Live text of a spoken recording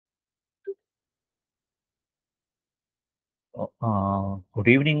Good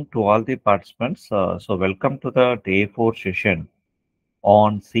evening to all the participants. Welcome to the day 4 session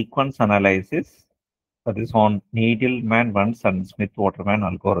on sequence analysis. That is on Needleman, Wunsch, and Smith-Waterman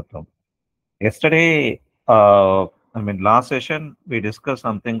algorithm. Yesterday, last session, we discussed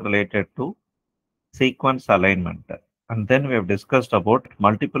something related to sequence alignment. And then we have discussed about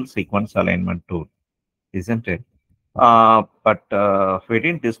multiple sequence alignment tool, isn't it? But we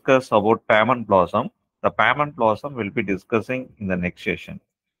didn't discuss about PAM and Blossom. The PAM and Blossom will be discussing in the next session.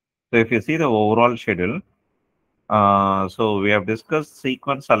 So if you see the overall schedule, so we have discussed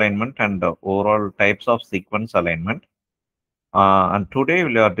sequence alignment and the overall types of sequence alignment. And today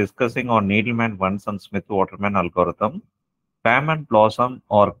we are discussing on Needleman, Wunsch, and Smith-Waterman algorithm. PAM and Blossom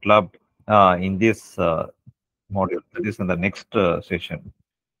are clubbed in this module. That is in the next session.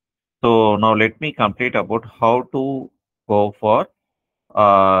 So now let me complete about how to go for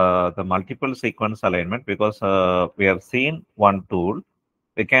the multiple sequence alignment, because we have seen one tool.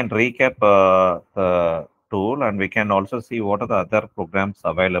 We can recap the tool, and we can also see what are the other programs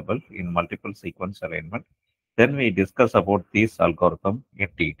available in multiple sequence alignment. Then we discuss about this algorithm in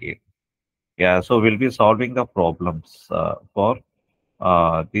detail. Yeah, so we'll be solving the problems for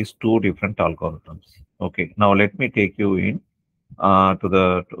these two different algorithms. Okay, now let me take you in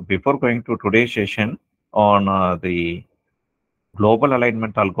before going to today's session on the global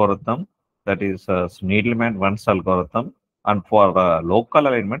alignment algorithm, that is Needleman Wunsch algorithm, and for local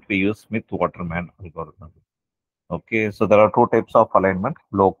alignment we use Smith-Waterman algorithm. Okay, so there are two types of alignment,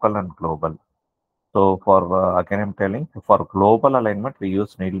 local and global. So for again I'm telling, for global alignment we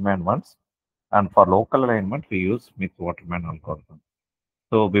use Needleman Wunsch, and for local alignment we use Smith-Waterman algorithm.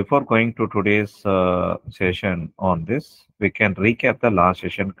 So before going to today's session on this, we can recap the last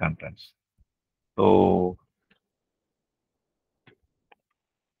session contents. So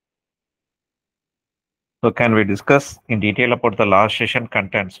can we discuss in detail about the last session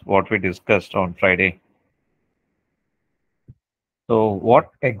contents, what we discussed on Friday? So what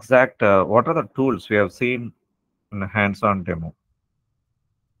are the tools we have seen in a hands-on demo?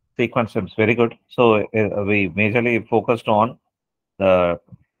 Sequence is very good. So we majorly focused on the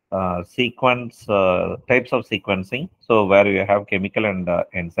sequence types of sequencing. So where you have chemical and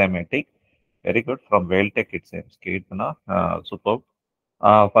enzymatic. Very good. From Tech it seems. Superb.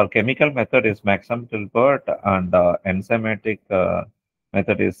 For chemical method is Maxim Tilbert, and enzymatic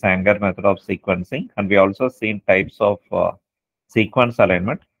method is Sanger method of sequencing. And we also seen types of sequence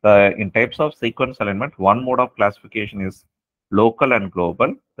alignment. In types of sequence alignment, one mode of classification is local and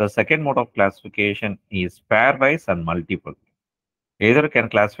global. The second mode of classification is pairwise and multiple. Either you can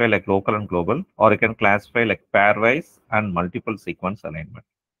classify like local and global, or you can classify like pairwise and multiple sequence alignment.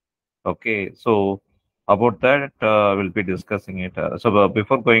 Okay, so about that, we'll be discussing it.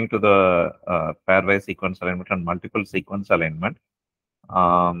 Before going to the pairwise sequence alignment and multiple sequence alignment,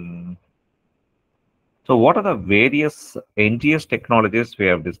 so what are the various NGS technologies we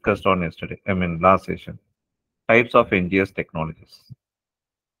have discussed on yesterday? Last session. Types of NGS technologies.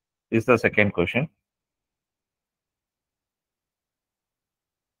 This is the second question.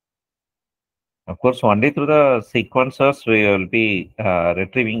 Of course, only through the sequencers we will be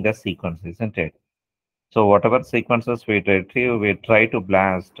retrieving the sequence, isn't it? So whatever sequences we retrieve, we try to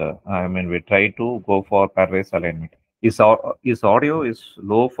blast. We try to go for pairwise alignment. Is audio is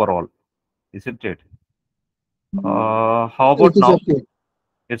low for all, isn't it? How about It is now? okay.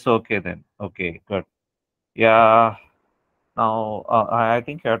 It's okay then. Okay, good. Yeah. Now I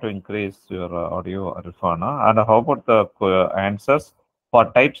think you have to increase your audio, Arifana. And how about the answers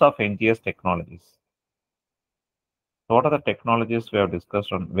for types of NGS technologies? So what are the technologies we have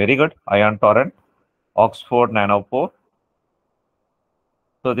discussed on? Very good. Ion torrent, Oxford nanopore.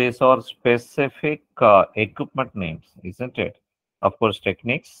 So these are specific equipment names, isn't it? Of course,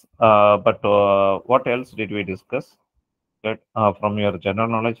 techniques. But what else did we discuss? Good. From your general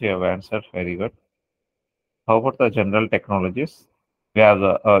knowledge, you have answered. Very good. How about the general technologies? We have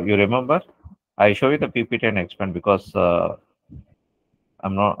the, you remember? I show you the PPT and expand, because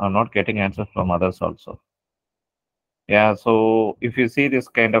I'm not getting answers from others also. Yeah. So if you see this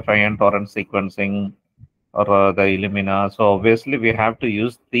kind of ion torrent sequencing, or the Illumina. So obviously we have to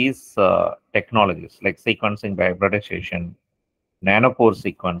use these technologies like sequencing by hybridization, nanopore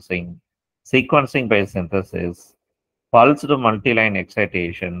sequencing, sequencing by synthesis, pulsed multi-line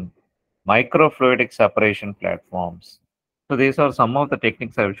excitation, microfluidic separation platforms. So these are some of the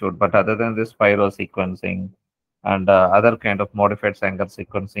techniques I've showed, but other than this, pyro sequencing and other kind of modified Sanger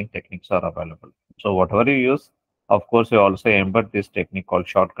sequencing techniques are available. So whatever you use, of course, you also embed this technique called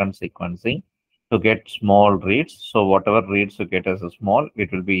shotgun sequencing to get small reads. So whatever reads you get as a small, it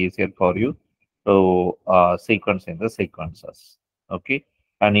will be easier for you to sequencing the sequences. Okay.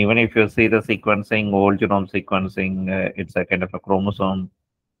 And even if you see the sequencing, whole genome sequencing, it's a kind of a chromosome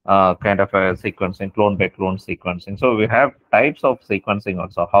kind of a sequencing, clone by clone sequencing. So we have types of sequencing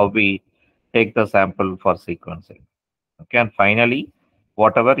also, how we take the sample for sequencing. Okay. And finally,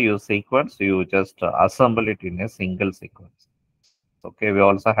 whatever you sequence, you just assemble it in a single sequence. Okay. We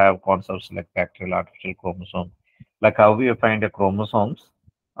also have concepts like bacterial artificial chromosome, like how we find a chromosomes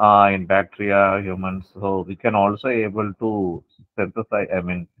in bacteria, humans. So we can also able to synthesize, I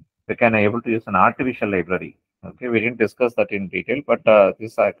mean, we can able to use an artificial library. Okay. We didn't discuss that in detail, but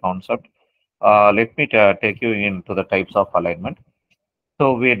this is a concept. Let me take you into the types of alignment.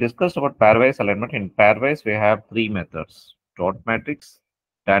 So we discussed about pairwise alignment. In pairwise, we have three methods: dot matrix,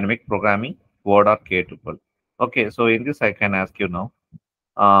 dynamic programming, word or k tuple. Okay, so in this I can ask you now,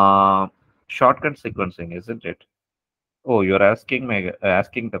 uh, shortcut sequencing, isn't it? Oh, you're asking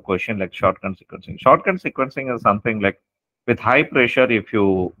the question like shotgun sequencing. Shotgun sequencing is something like with high pressure. If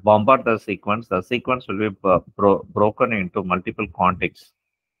you bombard the sequence will be broken into multiple contexts.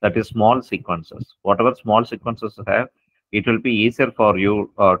 That is small sequences. Whatever small sequences you have, it will be easier for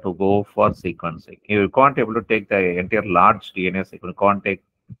you to go for sequencing. You can't able to take the entire large DNA sequence. You can't take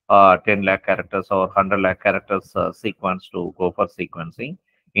 10 lakh characters or 100 lakh characters sequence to go for sequencing.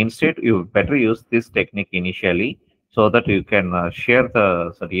 Instead, you better use this technique initially so that you can share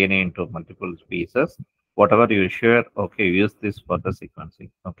the DNA into multiple pieces. Whatever you share, okay, use this for the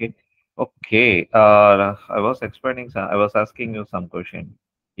sequencing. Okay, okay. I was explaining. I was asking you some question.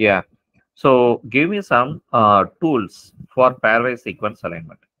 Yeah. So give me some tools for pairwise sequence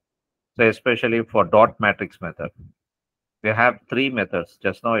alignment. So especially for dot matrix method, we have three methods.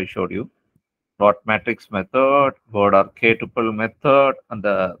 Just now I showed you dot matrix method, word or k tuple method, and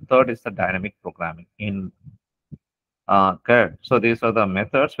the third is the dynamic programming in good. So these are the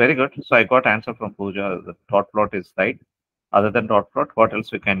methods. Very good. So I got answer from Pooja. The dot plot is right. Other than dot plot, what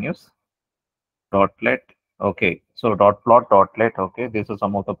else we can use? Dotlet. Okay. So dot plot, dotlet. Okay. These are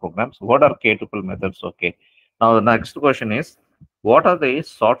some of the programs. What are k tuple methods? Okay. Now the next question is, what are the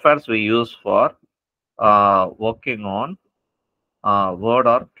softwares we use for working on word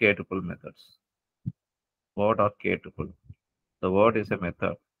or k tuple methods? Word or k tuple. The word is a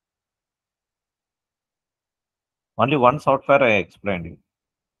method. Only one software I explained you,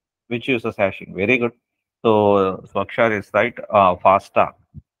 which uses hashing. Very good. So Swakshar is right. FASTA.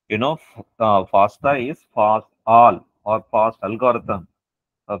 FASTA is fast all or fast algorithm.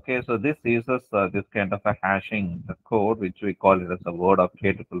 Okay, so this uses this kind of a hashing code, which we call it as a word of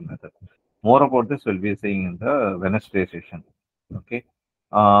k tuple method. More about this we'll be seeing in the Wednesday session. Okay.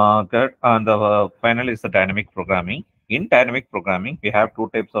 Good. And finally is the dynamic programming. In dynamic programming, we have two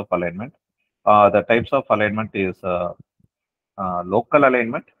types of alignment. The types of alignment is local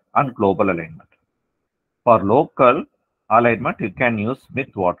alignment and global alignment. For local alignment, you can use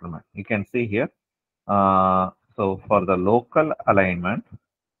Smith-Waterman. You can see here. So for the local alignment,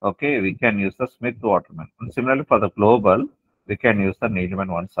 okay, we can use the Smith-Waterman. And similarly, for the global, we can use the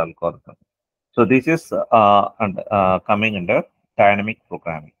Needleman-Wunsch algorithm. So this is coming under dynamic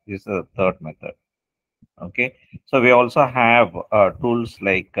programming. This is the third method. Okay. So we also have tools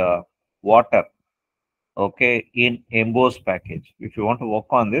like water. Okay, in Emboss package. If you want to work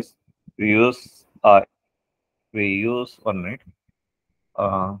on this, we use one minute.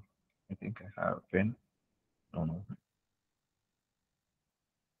 I think I have pen. No, no.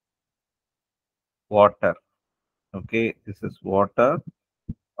 Water. Okay, this is water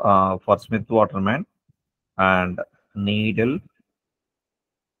for Smith-Waterman and needle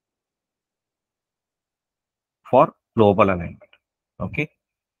for global alignment. Okay.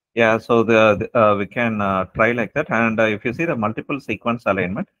 Yeah, so we can try like that. And if you see the multiple sequence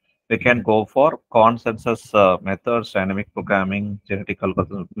alignment, we can go for consensus methods, dynamic programming, genetic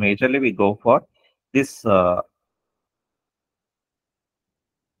algorithms. Majorly, we go for this.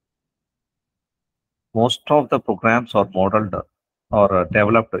 Most of the programs are modeled or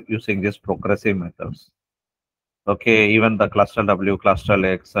developed using these progressive methods. Okay, even the cluster W, cluster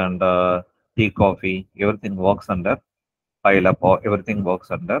X, and T coffee, everything works under pile up, or everything works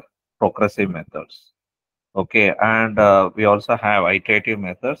under progressive methods. Okay, and we also have iterative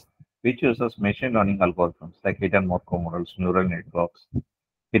methods which uses machine learning algorithms like hidden Markov models, neural networks.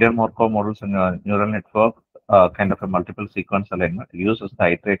 Hidden Markov models and neural network kind of a multiple sequence alignment uses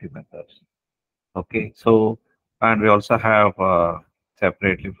the iterative methods. Okay, so and we also have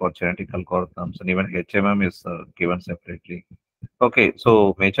separately for genetic algorithms, and even HMM is given separately. Okay,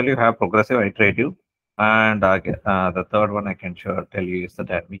 so majorly you have progressive iterative, and the third one I can sure tell you is the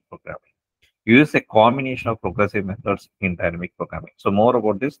dynamic programming. Use a combination of progressive methods in dynamic programming. So more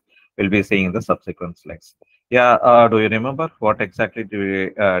about this we'll be seeing in the subsequent slides. Yeah, do you remember what exactly do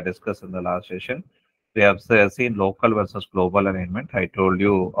we discuss in the last session? We have seen local versus global alignment. I told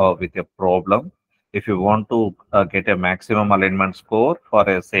you with a problem, if you want to get a maximum alignment score for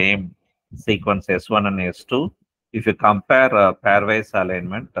a same sequence S1 and S2, if you compare pairwise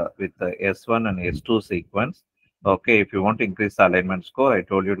alignment with the S1 and S2 sequence, okay, if you want to increase the alignment score, I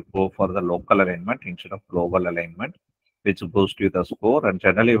told you to go for the local alignment instead of global alignment, which boosts you the score. And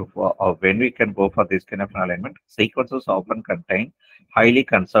generally, when we can go for this kind of an alignment, sequences often contain highly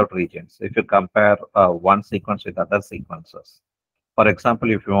conserved regions. If you compare one sequence with other sequences, for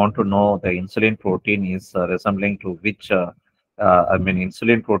example, if you want to know the insulin protein is resembling to which,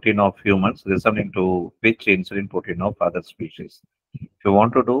 insulin protein of humans resembling to which insulin protein of other species. If you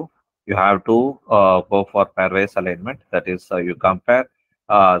want to do, you have to go for pairwise alignment. That is, you compare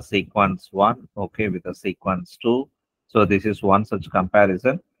sequence 1, okay, with the sequence 2. So this is one such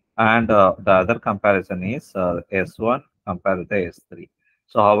comparison. And the other comparison is S1 compared with the S3.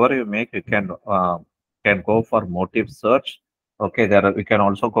 So however you make, you can go for motif search. Okay, we can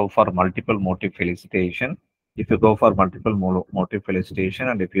also go for multiple motif felicitation. If you go for multiple motif felicitation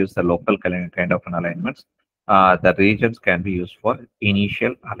and if you use the local kind of an alignments, the regions can be used for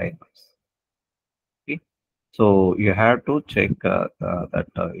initial alignments. Okay, so you have to check that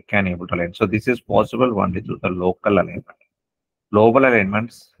you can able to align. So this is possible only through the local alignment. Global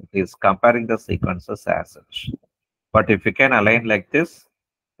alignments is comparing the sequences as such. But if you can align like this,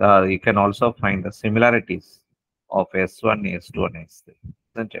 you can also find the similarities of S1, S2, and S3.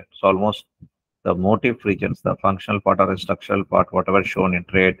 Isn't it? So almost the motif regions, the functional part or the structural part, whatever shown in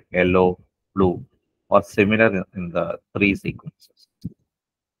red, yellow, blue, are similar in the three sequences.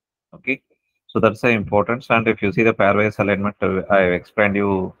 Okay, so that's the importance. And if you see the pairwise alignment, I explained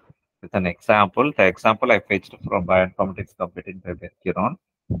you with an example. The example I fetched from Bioinformtics computing by Bergeron.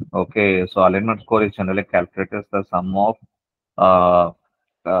 Okay, so alignment score is generally calculated as the sum of uh,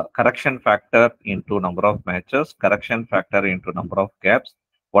 correction factor into number of matches, correction factor into number of gaps.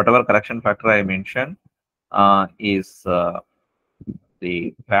 Whatever correction factor I mentioned is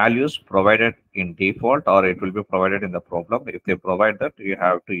the values provided in default, or it will be provided in the problem. If they provide that, you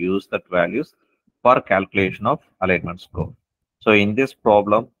have to use that values for calculation of alignment score. So in this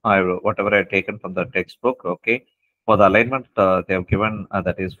problem, whatever I have taken from the textbook, okay, for the alignment, they have given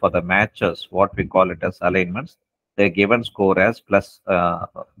that is for the matches, what we call it as alignments, they given score as plus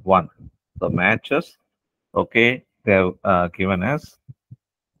 1. So matches, okay, they have given as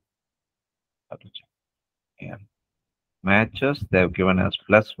yeah, matches, they have given as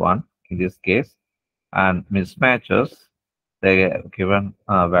plus 1 in this case, and mismatches, they have given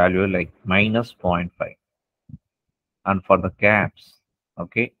a value like minus 0.5. And for the gaps,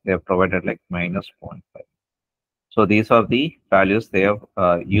 okay, they have provided like minus 0.5. So these are the values they have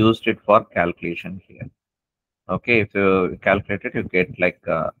used it for calculation here. Okay, if you calculate it, you get like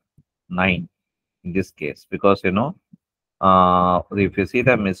 9 in this case, because if you see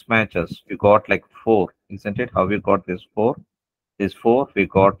the mismatches, you got like 4, isn't it? How we got this 4? This 4 we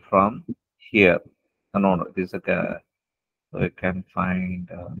got from here. No, this is so you can find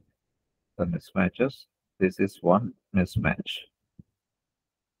the mismatches. This is one mismatch,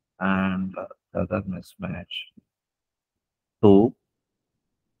 and the other mismatch, 2,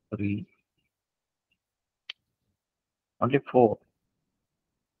 3, only 4.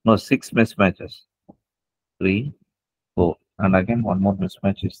 No, 6 mismatches, 3, 4, and again one more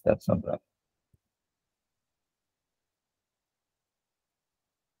mismatch is there somewhere.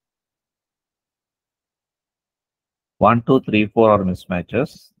 1, 2, 3, 4 are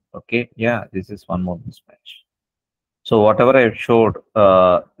mismatches. Okay, yeah, this is one more mismatch. So whatever I showed,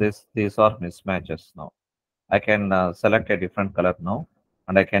 these are mismatches now. I can select a different color now,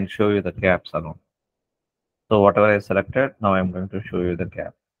 and I can show you the gaps alone. So whatever I selected, now I'm going to show you the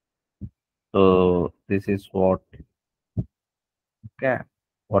gap. So this is what gap,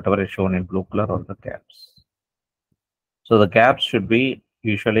 whatever is shown in blue color or the gaps. So the gaps should be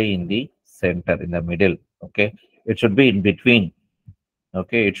usually in the center, in the middle. Okay, it should be in between.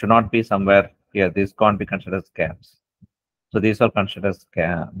 Okay, it should not be somewhere here. This can't be considered as gaps. So these are considered as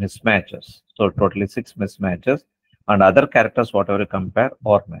mismatches. So totally 6 mismatches, and other characters whatever you compare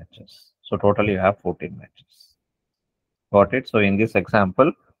or matches. So totally you have 14 matches. Got it? So in this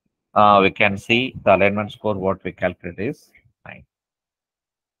example, we can see the alignment score what we calculate is 9.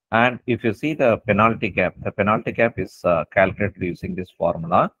 And if you see the penalty gap is calculated using this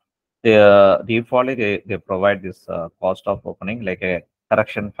formula. Defaultly, they provide this cost of opening like a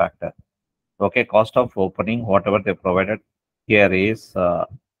correction factor. Okay, cost of opening, whatever they provided here is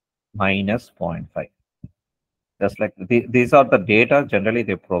minus 0.5. Just like these are the data generally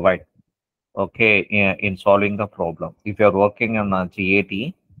they provide. Okay, in solving the problem. If you're working on a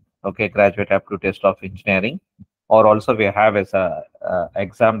GAT, okay, graduate aptitude test of engineering, or also we have as a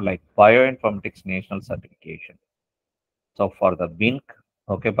exam like Bioinformatics National Certification. So for the BINC,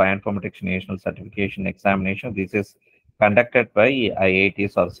 okay, Bioinformatics National Certification Examination, this is conducted by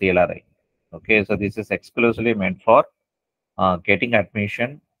IITs or CLRI. Okay, so this is exclusively meant for getting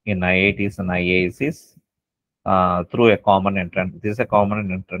admission in IITs and IIScs through a common entrance. This is a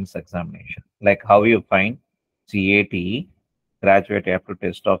common entrance examination. Like how you find GATE, Graduate Aptitude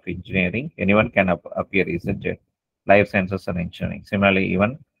Test of Engineering, anyone can appear, isn't it? Life Sciences and Engineering. Similarly,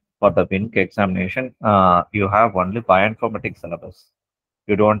 even for the BINC examination, you have only bioinformatics syllabus.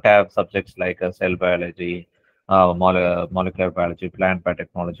 You don't have subjects like cell biology, molecular biology, plant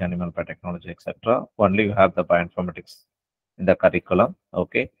biotechnology, animal biotechnology, etc. Only you have the bioinformatics in the curriculum.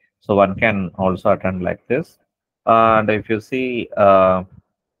 Okay, so one can also attend like this. And if you see, for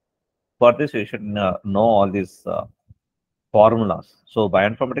this, you should know all these formulas. So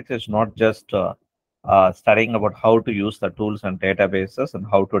bioinformatics is not just studying about how to use the tools and databases and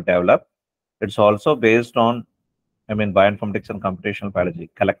how to develop. It's also based on, I mean, bioinformatics and computational biology,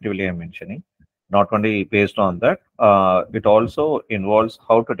 collectively I'm mentioning. Not only based on that, it also involves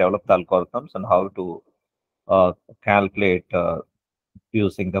how to develop the algorithms and how to uh, calculate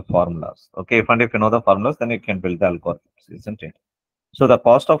using the formulas. Okay, if you know the formulas, then you can build the algorithms, isn't it? So the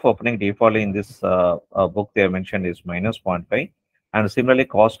cost of opening default in this book they mentioned is minus 0.5, and similarly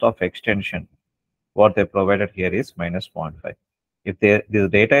cost of extension, what they provided here is minus 0.5. If this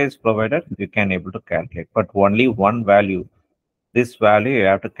data is provided, you can able to calculate, but only one value. This value you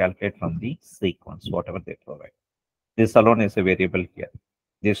have to calculate from the sequence, whatever they provide. This alone is a variable here.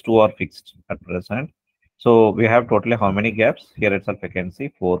 These two are fixed at present. So we have totally how many gaps? Here itself I can see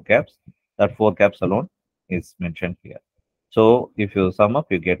 4 gaps. That 4 gaps alone is mentioned here. So if you sum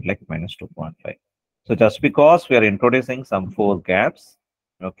up, you get like minus 2.5. So just because we are introducing some 4 gaps,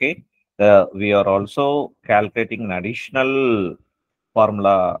 okay, we are also calculating an additional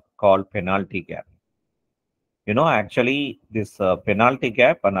formula called penalty gap. Actually, this penalty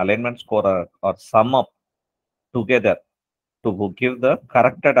gap and alignment score are sum up together to give the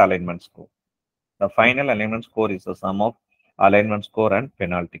corrected alignment score. The final alignment score is the sum of alignment score and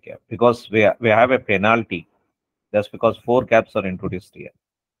penalty gap, because we have a penalty just because 4 gaps are introduced here.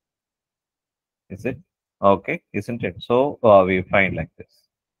 Is it? Okay, isn't it? So we find like this.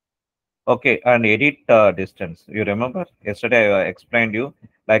 Okay, and edit distance. You remember yesterday I explained you,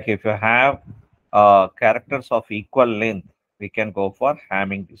 like if you have characters of equal length, we can go for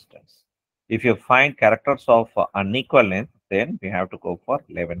Hamming distance. If you find characters of unequal length, then we have to go for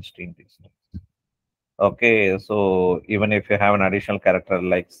Levenstein distance. Okay, so even if you have an additional character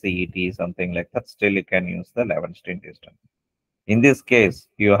like CET, something like that, still you can use the Levenstein distance. In this case,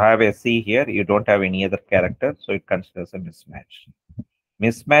 you have a C here, you don't have any other character, so it considers a mismatch.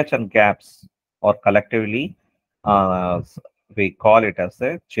 Mismatch and gaps or collectively, uh, we call it as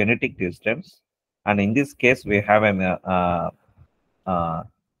a genetic distance. And in this case, we have a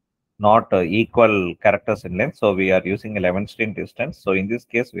not equal characters in length. So we are using a Levenstein distance. So in this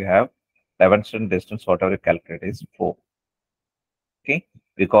case, we have Levenstein distance, whatever you calculate is 4. Okay,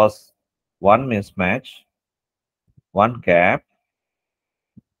 because one mismatch, one gap,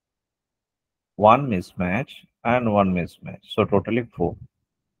 one mismatch, and one mismatch. So totally 4.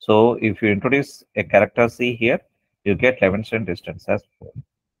 So if you introduce a character C here, you get Levenstein distance as 4.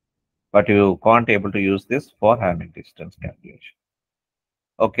 But you can't able to use this for Hamming distance calculation.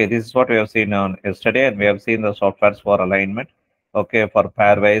 Okay, this is what we have seen on yesterday, and we have seen the softwares for alignment. Okay, for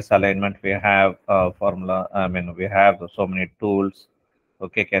pairwise alignment, we have formula. I mean, we have so many tools.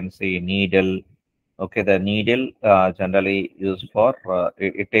 Okay, can see needle. Okay, the needle generally used for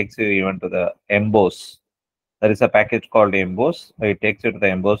it takes you even to the emboss. There is a package called emboss. It takes you to the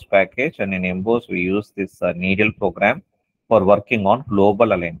emboss package, and in emboss we use this needle program for working on global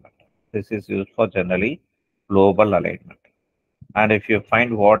alignment. This is used for generally global alignment. And if you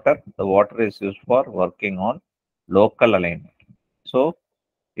find water, the water is used for working on local alignment. So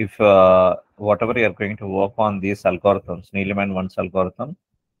if whatever you are going to work on these algorithms, Needleman Wunsch algorithm,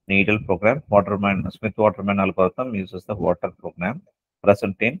 needle program, Smith-Waterman algorithm uses the water program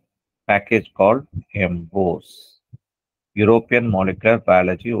present in package called EMBOSS, European Molecular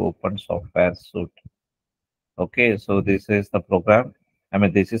Biology Open Software Suite. Okay, so this is the program. I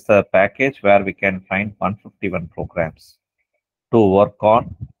mean, this is the package where we can find 151 programs to work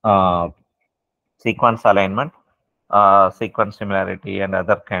on sequence alignment, sequence similarity, and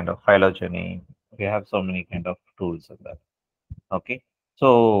other kind of phylogeny. We have so many kind of tools in that. Okay,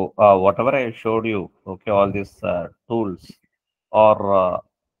 So whatever I showed you, okay, all these tools, or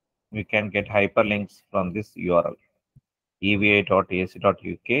we can get hyperlinks from this URL,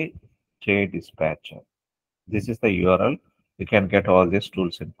 eva.ac.uk JDispatcher. This is the URL. You can get all these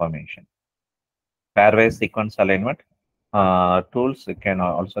tools information. Pairwise sequence alignment tools you can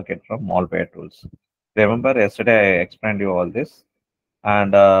also get from malware tools. Remember yesterday I explained you all this,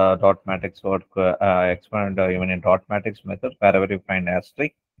 and dot matrix work. I explained even in dot matrix method, wherever you find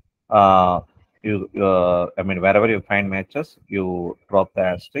asterisk, uh, I mean, wherever you find matches, you drop the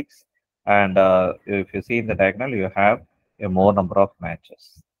asterisks, and if you see in the diagonal, you have a more number of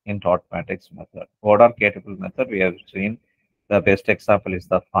matches in dot matrix method. Order capable method we have seen. The best example is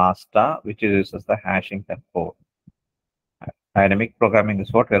the FASTA, which uses the hashing the code. Dynamic programming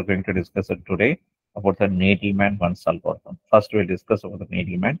is what we are going to discuss it today about the Needleman Wunsch algorithm. First, we'll discuss about the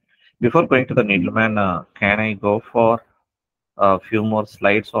Needleman. Before going to the Needleman, can I go for a few more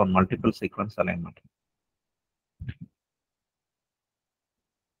slides on multiple sequence alignment?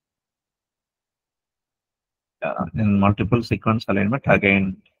 In multiple sequence alignment,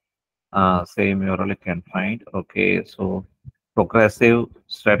 again, same URL you can find. Okay, so progressive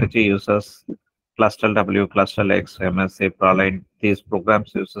strategy uses cluster W, cluster X, MSA, Praline. These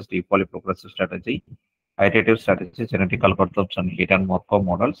programs uses default progressive strategy, iterative strategy, genetic algorithms, and hidden Markov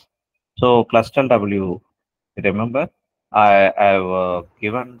models. So cluster W, remember, I have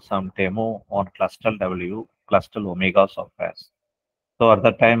given some demo on cluster W, cluster omega software. So at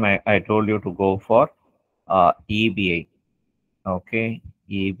that time, I told you to go for EBI, okay,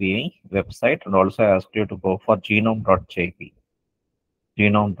 EBI website, and also I asked you to go for genome.jp,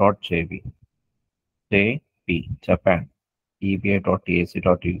 genome.jp, JP, Japan,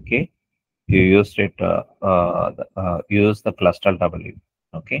 ebi.ac.uk. You used it, use the cluster W,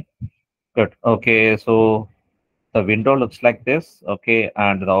 okay, good. Okay, so the window looks like this, okay,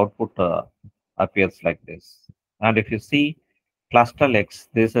 and the output appears like this. And if you see cluster X,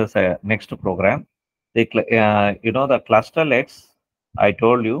 this is a next program. The cluster X, I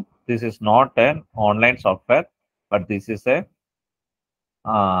told you, this is not an online software, but this is a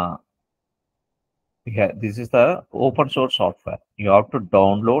uh, yeah, this is the open source software. You have to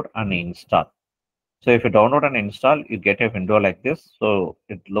download and install. So if you download and install, you get a window like this. So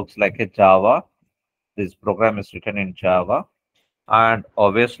it looks like a Java. This program is written in Java. And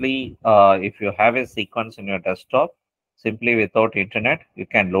obviously, if you have a sequence in your desktop, simply without internet, you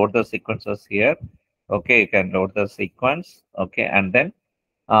can load the sequences here. Okay, you can load the sequence. Okay, and then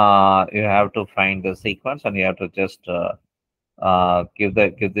you have to find the sequence, and you have to just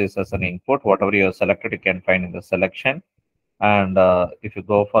give this as an input. Whatever you have selected, you can find in the selection. And if you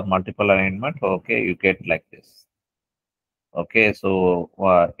go for multiple alignment, okay, you get like this. Okay, so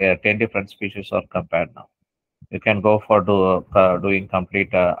yeah, 10 different species are compared now. You can go for doing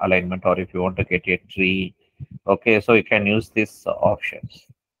complete alignment, or if you want to get a tree, okay, so you can use these options.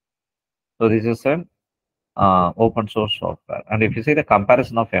 So this is an open source software. And if you see the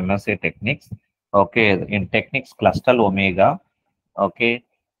comparison of MSA techniques, okay, in techniques cluster omega, okay,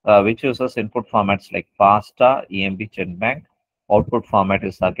 which uses input formats like FASTA, EMB, GenBank. Output format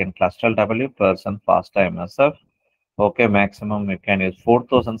is again cluster W, person, FASTA, MSF. Okay, maximum you can use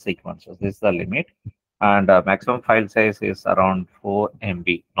 4,000 sequences. This is the limit, and maximum file size is around 4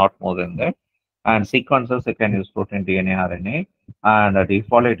 MB, not more than that. And sequences you can use protein, DNA, RNA, and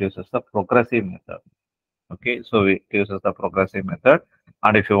default it uses the progressive method. Okay, so it uses the progressive method.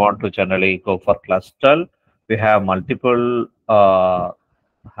 And if you want to generally go for cluster, we have multiple hyperlinks.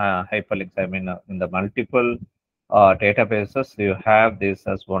 I mean, in the multiple databases, you have this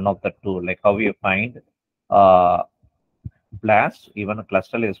as one of the two. Like how you find uh, BLAST, even a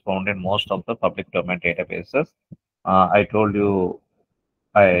cluster is found in most of the public domain databases. I told you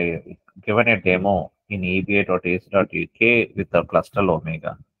I given a demo in eba.ac.uk with the cluster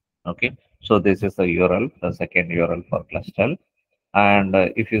omega. Okay, so this is the URL, the second URL for cluster. And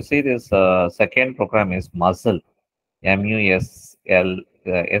if you see this second program is Muscle, MUSL,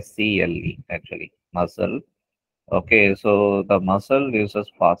 actually, Muscle. Okay, so the Muscle uses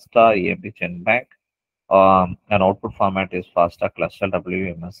FASTA, EMB, GenBank, and output format is FASTA cluster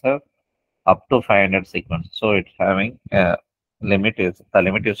WMSF up to 500 sequence. So it's having the limit is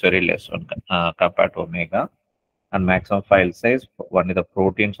very less when, compared to Omega, and maximum file size. Only the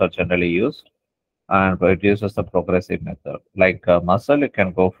proteins are generally used, and it uses the progressive method. Like muscle, you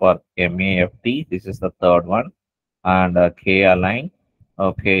can go for MAFT. This is the third one, and K align,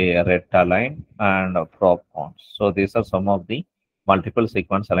 okay, red align, and prop counts. So these are some of the multiple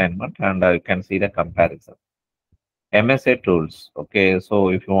sequence alignment, and you can see the comparison. MSA tools. Okay, so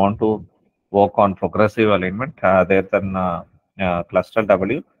if you want to work on progressive alignment, there's an cluster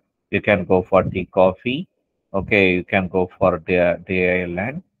W, you can go for tea coffee. Okay, you can go for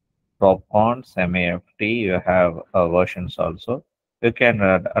DILN, popcorns, MAFT. You have versions also. You can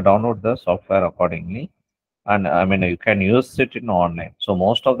download the software accordingly, and I mean you can use it in online. So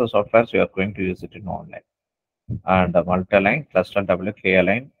most of the softwares you are going to use it in online. And multi-line, cluster W,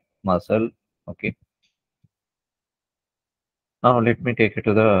 K-align, muscle. Okay. Now let me take you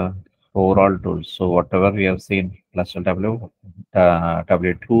to the overall tools. So whatever we have seen, cluster W,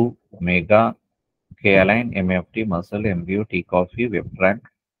 W2, Omega, K-align, MFT, muscle, MView, T-coffee, WebTrack,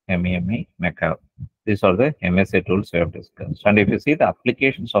 MEMA, Mecha. These are the MSA tools we have discussed. And if you see the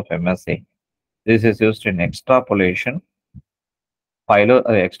applications of MSA, this is used in extrapolation.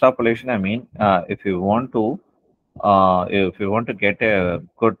 Extrapolation, I mean, if you want to get a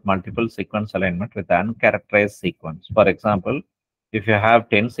good multiple sequence alignment with uncharacterized sequence. For example, if you have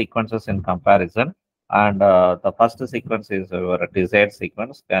 10 sequences in comparison, and the first sequence is your desired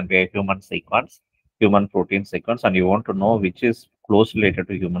sequence, can be a human sequence, human protein sequence, and you want to know which is closely related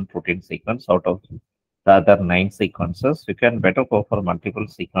to human protein sequence out of the other 9 sequences, you can better go for multiple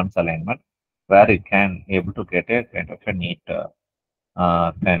sequence alignment, where you can able to get a kind of a neat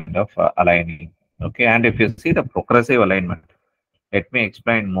aligning. Okay, and if you see the progressive alignment, let me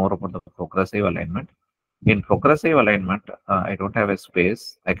explain more about the progressive alignment. In progressive alignment, I don't have a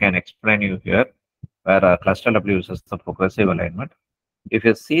space. I can explain you here where cluster W uses the progressive alignment. If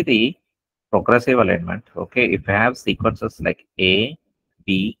you see the progressive alignment, okay, if you have sequences like A,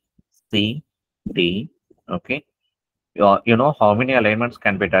 B, C, D, okay, you know how many alignments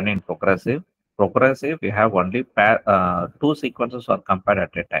can be done in progressive? Progressive, we have only two sequences are compared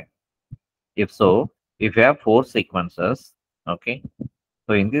at a time. If so, if you have 4 sequences, okay,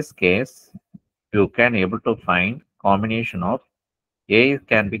 so in this case, you can able to find combination of A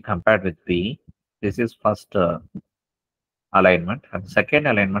can be compared with B. This is first alignment. And second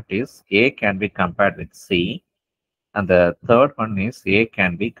alignment is A can be compared with C. And the third one is A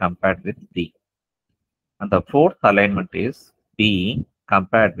can be compared with D. And the fourth alignment is B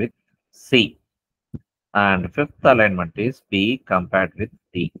compared with C. And fifth alignment is B compared with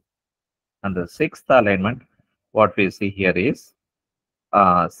D. And the sixth alignment, what we see here is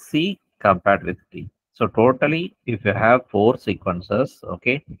C compared with D. So totally, if you have 4 sequences,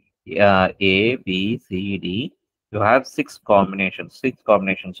 okay, A, B, C, D, you have 6 combinations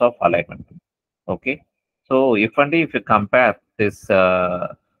of alignment. Okay, so if only if you compare this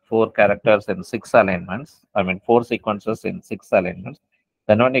 4 characters in 6 alignments, I mean 4 sequences in 6 alignments,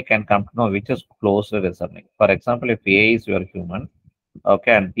 then only you can come to know which is closely resembling. For example, if A is your human,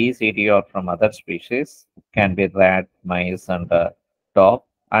 okay, and B, C, D are from other species, can be rat, mice, and dog.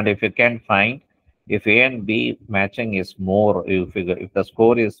 And if you can find if A and B matching is more, if the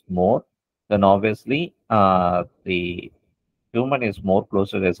score is more, then obviously the human is more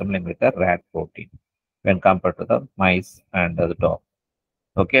closely resembling with the rat protein when compared to the mice and the dog.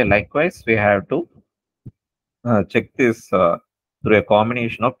 Okay, likewise, we have to check this through a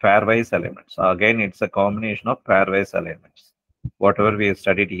combination of pairwise elements. Again, it's a combination of pairwise elements, whatever we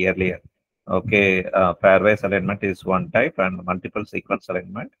studied earlier. Okay, pairwise alignment is one type and multiple sequence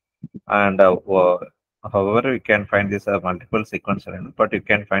alignment. And however, we can find this multiple sequence alignment, but you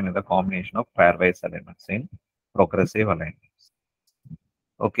can find in the combination of pairwise elements in progressive alignments.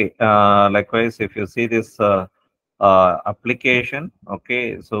 Okay, likewise, if you see this application,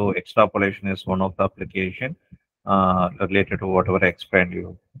 okay, so extrapolation is one of the application related to whatever I explained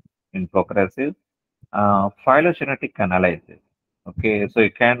you in progressive. Phylogenetic analysis. Okay, so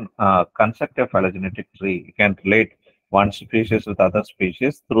you can construct a phylogenetic tree. You can relate one species with other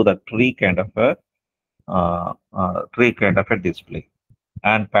species through the tree kind of a display.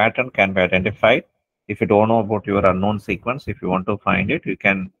 And pattern can be identified. If you don't know about your unknown sequence, if you want to find it, you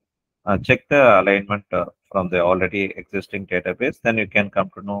can check the alignment from the already existing database. Then you can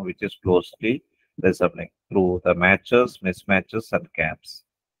come to know which is closely resembling through the matches, mismatches, and gaps.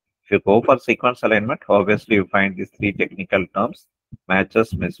 If you go for sequence alignment, obviously you find these 3 technical terms: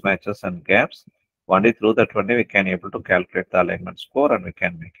 matches, mismatches, and gaps. Only through that only we can able to calculate the alignment score and we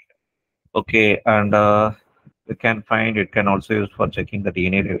can make it. Okay, and we can find it can also use for checking the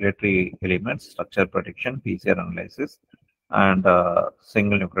DNA regulatory elements, structure prediction, PCR analysis, and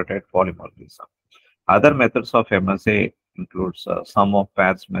single nucleotide polymorphism. Other methods of MSA includes sum of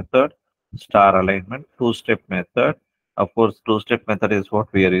pairs method, star alignment, two-step method. Of course, two-step method is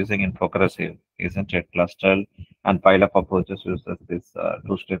what we are using in progressive, isn't it? Cluster and pile-up approaches uses this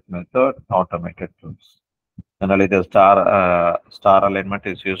two-step method, automated tools. Generally, the star alignment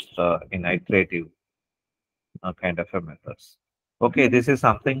is used in iterative kind of a methods. Okay, this is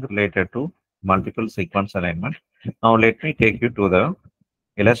something related to multiple sequence alignment. Now let me take you to the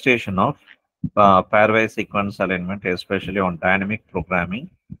illustration of pairwise sequence alignment, especially on dynamic programming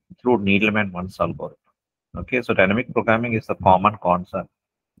through Needleman-Wunsch algorithm. Okay, so dynamic programming is a common concept,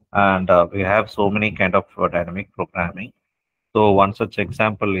 and we have so many kind of dynamic programming. So one such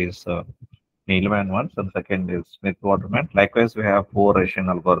example is Needleman-Wunsch, and second is Smith-Waterman. Likewise, we have four Russian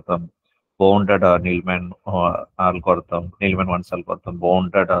algorithm, bounded Needleman-Wunsch algorithm,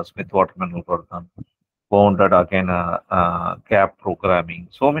 bounded Smith-Waterman algorithm, bounded again gap programming.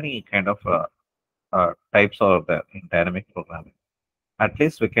 So many kind of types are there in dynamic programming. At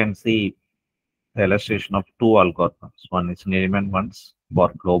least we can see the illustration of two algorithms. One is Needleman-Wunsch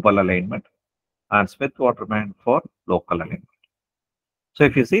for global alignment and Smith-Waterman for local alignment. So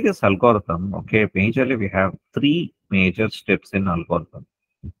if you see this algorithm, okay, majorly we have three major steps in algorithm.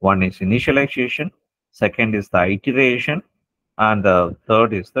 One is initialization, second is the iteration, and the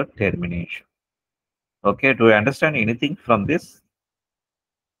third is the termination. Okay, do you understand anything from this?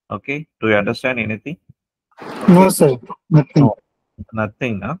 Okay, do you understand anything? No, Okay, sir, nothing. no,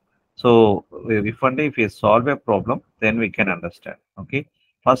 nothing. Huh? So if one day if we solve a problem, then we can understand. Okay,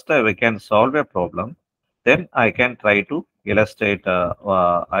 first we can solve a problem, then I can try to illustrate.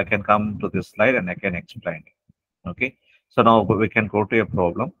 I can come to this slide and I can explain it. Okay, so now we can go to a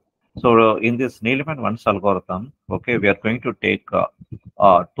problem. So in this Needleman-Wunsch algorithm, okay, we are going to take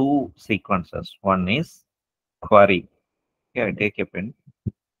two sequences. One is query. Okay, I take a pen.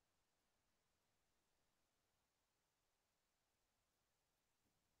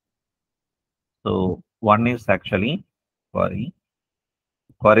 So one is actually query.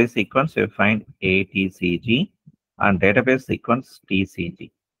 Query sequence, you find ATCG and database sequence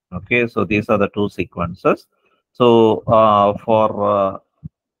TCG. Okay, so these are the two sequences. So for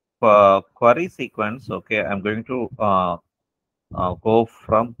query sequence, okay, I'm going to go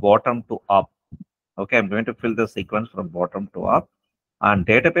from bottom to up. Okay, I'm going to fill the sequence from bottom to up, and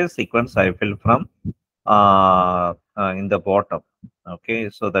database sequence I fill from in the bottom. Okay,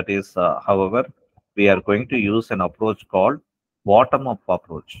 so that is, however, we are going to use an approach called bottom-up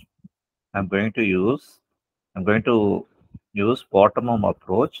approach. I'm going to use I'm going to use bottom-up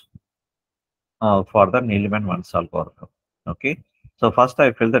approach for the Needleman-Wunsch algorithm. Okay, so first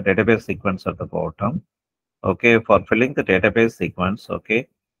I fill the database sequence at the bottom. Okay, for filling the database sequence, okay,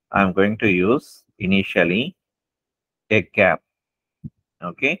 I'm going to use initially a gap.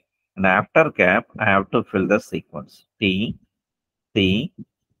 Okay, and after gap, I have to fill the sequence T, C,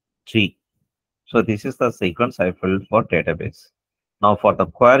 G. So this is the sequence I filled for database. Now for the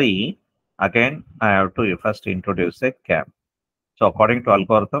query, again, I have to first introduce a gap. So according to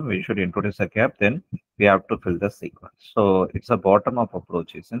algorithm, we should introduce a gap, then we have to fill the sequence. So it's a bottom-up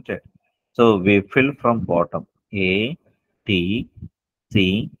approach, isn't it? So we fill from bottom A, T,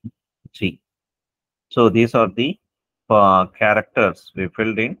 C, G. So these are the characters we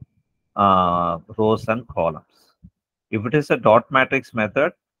filled in rows and columns. If it is a dot matrix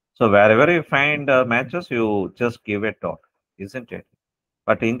method, so wherever you find matches, you just give a dot, isn't it?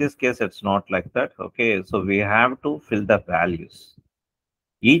 But in this case, it's not like that. Okay, so we have to fill the values.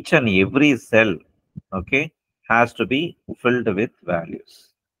 Each and every cell, okay, has to be filled with values.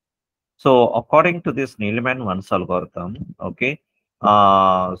 So according to this Needleman-Wunsch algorithm, okay,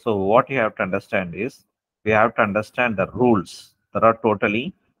 so what you have to understand is we have to understand the rules. There are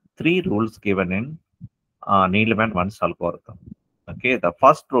totally three rules given in Needleman-Wunsch algorithm. Okay, the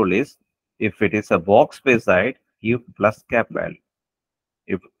first rule is if it is a box beside, give plus cap value.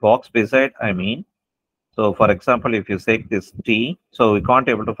 If box beside, I mean, so for example, if you take this t, so we can't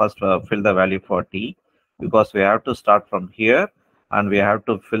able to first fill the value for t because we have to start from here and we have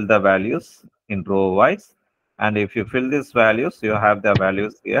to fill the values in row wise. And if you fill these values, you have the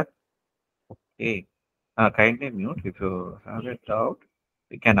values here. Okay. Kindly mute if you have a doubt.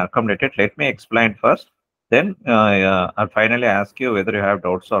 We can accommodate it. Let me explain first. Then I'll finally ask you whether you have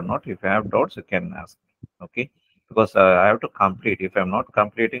doubts or not. If you have doubts, you can ask. Okay. Because I have to complete. If I'm not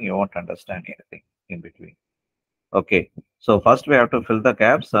completing, you won't understand anything in between. Okay, so first we have to fill the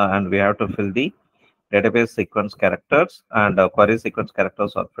gaps and we have to fill the database sequence characters and query sequence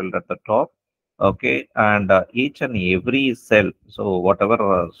characters are filled at the top. Okay, and each and every cell, so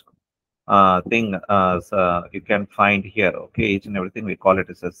whatever thing you can find here, okay, each and everything we call it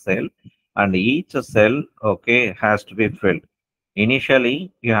as a cell, and each cell, okay, has to be filled.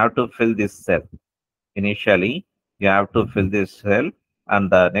 Initially, you have to fill this cell. Initially, you have to fill this cell,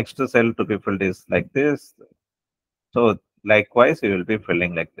 and the next cell to be filled is like this. So likewise, you will be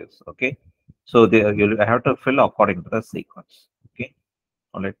filling like this. Okay. So you have to fill according to the sequence. Okay.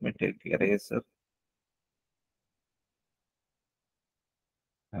 Now let me take eraser.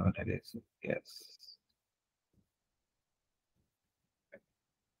 I have an eraser. Yes.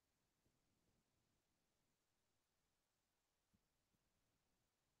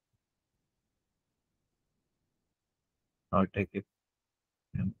 I'll take it.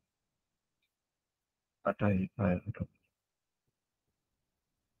 Yeah, but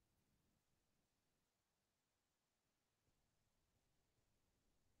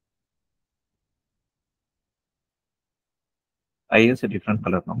I use a different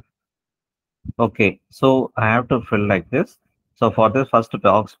color now. Okay, so I have to fill like this. So for the first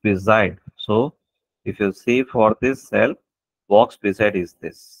box beside, so if you see for this cell, box beside is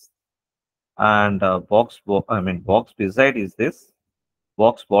this, and box beside is this.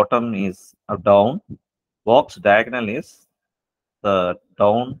 Box bottom is down. Box diagonal is the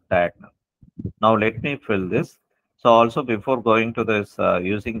down diagonal. Now let me fill this. So also before going to this,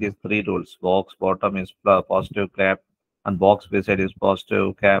 using these three rules, box bottom is positive cap and box beside is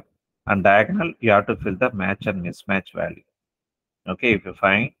positive cap and diagonal, you have to fill the match and mismatch value. Okay, if you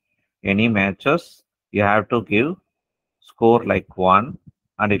find any matches, you have to give score like 1.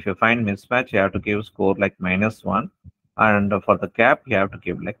 And if you find mismatch, you have to give score like -1. And for the cap, you have to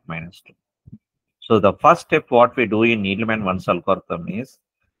give like -2. So the first step what we do in Needleman-Wunsch algorithm is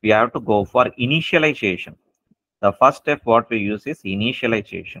we have to go for initialization. The first step what we use is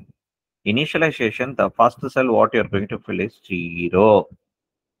initialization. Initialization, the first cell what you're going to fill is 0.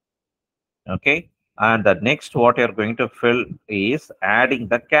 Okay. And the next what you're going to fill is adding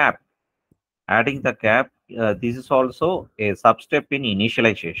the cap. Adding the cap, this is also a sub-step in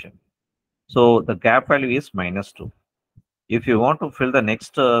initialization. So the cap value is -2. If you want to fill the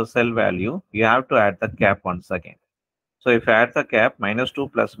next cell value, you have to add the cap once again. So if you add the cap, -2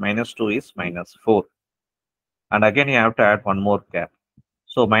 plus -2 is -4. And again, you have to add one more cap.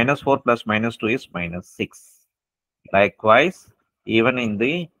 So -4 plus -2 is -6. Likewise, even in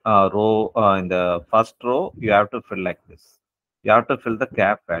the row, in the first row, you have to fill like this. You have to fill the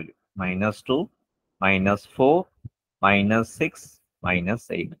cap value. -2, -4, -6,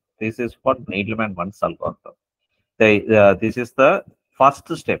 -8. This is what Needleman-Wunsch algorithm. This is the first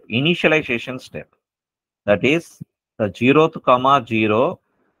step, initialization step. That is the 0th comma 0.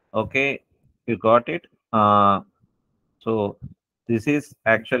 Okay, you got it. So this is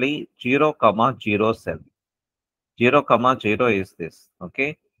actually 0 comma 0 cell. 0 comma 0 is this.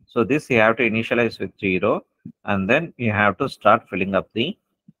 Okay, so this you have to initialize with 0 and then you have to start filling up the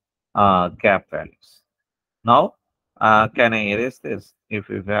cap values. Now, can I erase this? If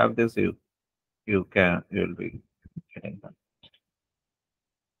you have this, you'll be getting that.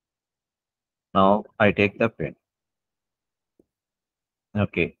 Now I take the pen.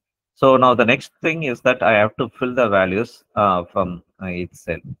 Okay. So now the next thing is that I have to fill the values from each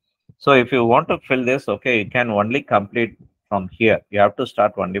cell. So if you want to fill this, okay, you can only complete from here. You have to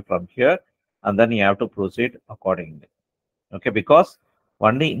start only from here and then you have to proceed accordingly. Okay, because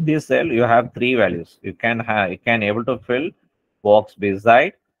only in this cell you have three values. You can able to fill box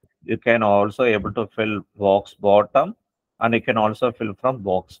beside, you can also able to fill box bottom, and you can also fill from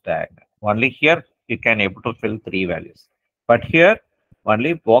box diagonal. Only here you can able to fill three values. But here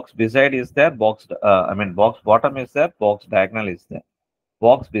only box beside is there, box bottom is there, box diagonal is there.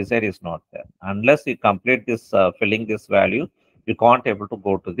 Box beside is not there. Unless you complete this filling this value, you can't able to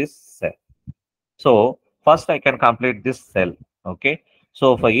go to this cell. So first I can complete this cell. Okay.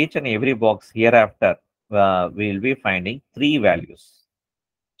 So for each and every box hereafter, we will be finding three values.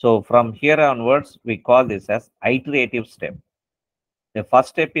 So from here onwards, we call this as iterative step. The first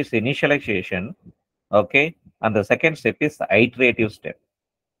step is initialization. Okay. And the second step is iterative step.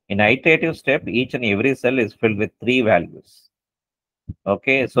 In iterative step, each and every cell is filled with three values.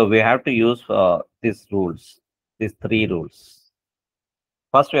 Okay. So we have to use these rules, these three rules.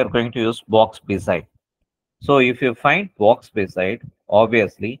 First, we are going to use box beside. So if you find box beside,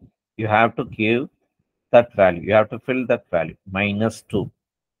 obviously you have to give that value. You have to fill that value, -2.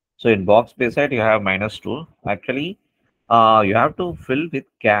 So in box beside, you have -2. Actually, you have to fill with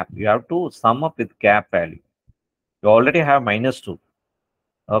cap. You have to sum up with cap value. You already have -2.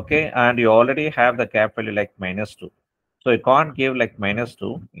 Okay. And you already have the cap value like -2. So you can't give like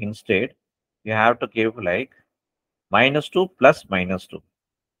 -2. Instead, you have to give like -2 plus -2.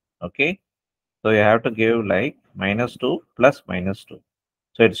 Okay. So you have to give like -2 plus -2.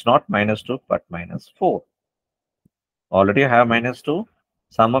 So it's not -2 but -4. Already have -2.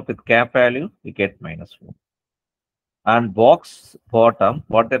 Sum up with cap value, we get -4. And box bottom,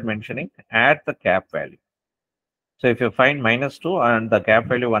 what they're mentioning, add the cap value. So if you find -2 and the cap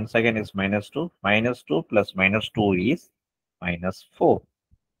value once again is -2, -2 plus -2 is -4.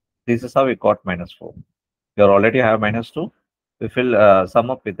 This is how we got -4. You already have -2. We fill sum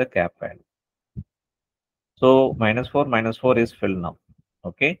up with the cap value. So -4 is filled now.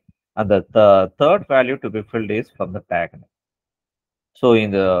 Okay. And the third value to be filled is from the diagonal. So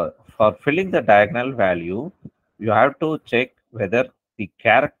in the for filling the diagonal value, you have to check whether the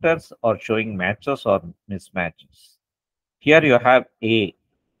characters are showing matches or mismatches. Here you have A,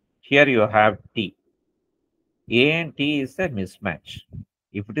 here you have T. A and T is a mismatch.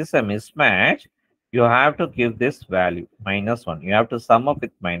 If it is a mismatch, you have to give this value -1. You have to sum up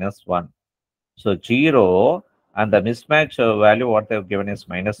with -1. So 0 and the mismatch value what they have given is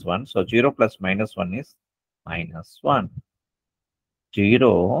 -1. So 0 plus -1 is -1.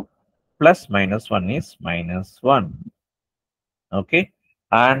 0 plus -1 is -1. Okay.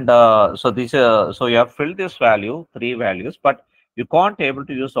 And so this so you have filled this value, three values, but you can't able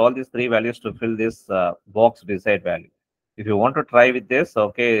to use all these three values to fill this box beside value. If you want to try with this,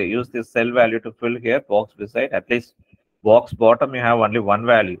 okay, use this cell value to fill here box beside. At least box bottom you have only one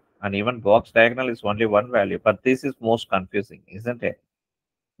value, and even box diagonal is only one value. But this is most confusing, isn't it?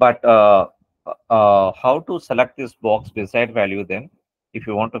 But how to select this box beside value then? If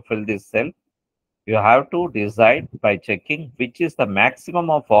you want to fill this cell, you have to decide by checking which is the maximum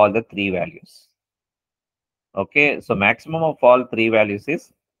of all the three values. Okay, so maximum of all three values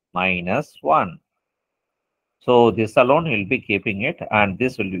is -1. So this alone you'll be keeping it, and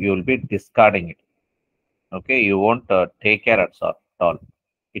this will you will be discarding it. Okay, you won't take care at all.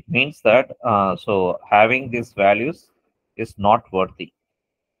 It means that so having these values is not worthy.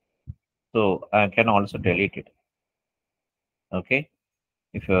 So I can also delete it. Okay,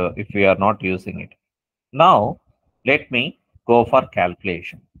 if we are not using it. Now, let me go for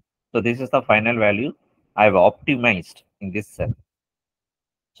calculation. So this is the final value I've optimized in this cell.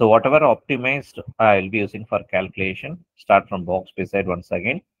 So whatever optimized I'll be using for calculation, start from box beside once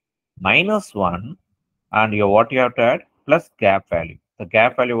again, -1, and what you have to add plus gap value. The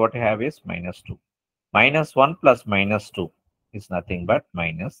gap value what you have is -2. -1 plus -2 is nothing but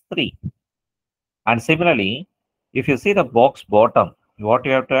 -3. And similarly, if you see the box bottom, what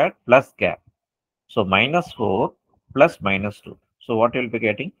you have to add plus gap. So -4 plus -2. So what you'll be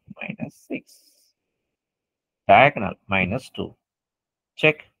getting? -6. Diagonal -2.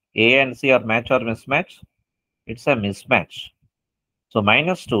 Check A and C are match or mismatch. It's a mismatch. So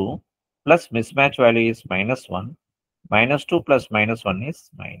 -2 plus mismatch value is -1. -2 plus -1 is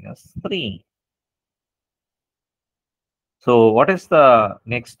 -3. So what is the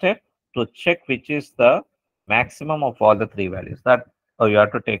next step? To check which is the maximum of all the three values that you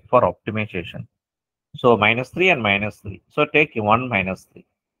have to take for optimization. So -3 and -3. So take 1 -3.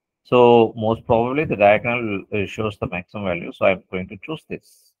 So most probably the diagonal shows the maximum value. So I'm going to choose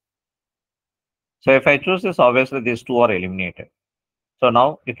this. So if I choose this, obviously these two are eliminated. So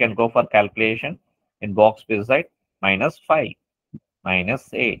now you can go for calculation in box beside -5,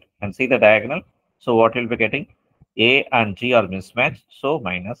 -8 and see the diagonal. So what you'll be getting? A and G are mismatched. So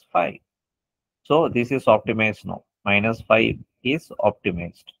 -5. So this is optimized now. -5 is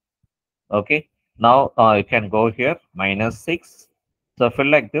optimized. Okay. Now you can go here -6. So fill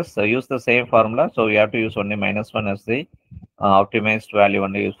like this. Use the same formula. So you have to use only -1 as the optimized value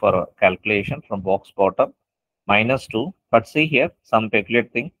only used for calculation from box bottom. -2. But see here some peculiar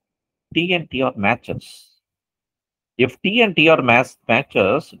thing. T and T are matches. If T and T are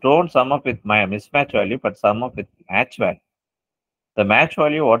matches, don't sum up with my mismatch value, but sum up with match value. The match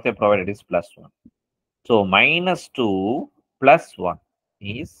value what they provided is +1. So -2 plus 1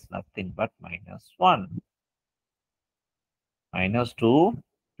 is nothing but -1. -2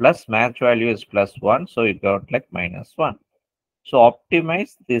 plus match value is +1. So you got like -1. So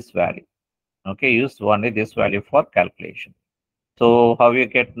optimize this value. Okay, use only this value for calculation. So how you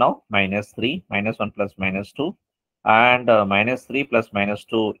get now? -3, -1 plus -2. And -3 plus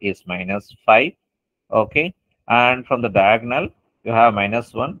 -2 is -5. Okay. And from the diagonal, you have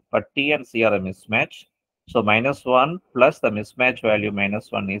 -1, but T and C are a mismatch. So -1 plus the mismatch value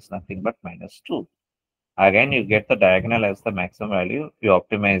 -1 is nothing but -2. Again, you get the diagonal as the maximum value. You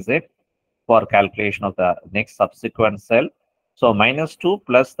optimize it for calculation of the next subsequent cell. So -2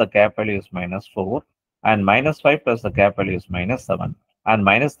 plus the gap value is -4 and -5 plus the gap value is -7 and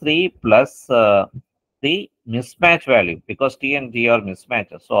 -3 plus the mismatch value because T and G are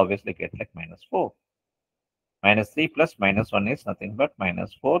mismatches. So obviously get like -4. -3 plus -1 is nothing but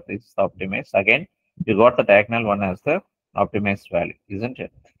 -4. This is the optimized. Again, you got the diagonal one as the optimized value, isn't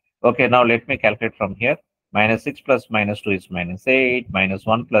it? Okay, now let me calculate from here. -6 plus -2 is -8.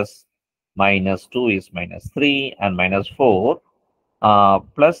 -1 plus -2 is -3. And -4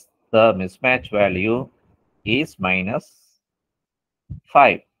 plus the mismatch value is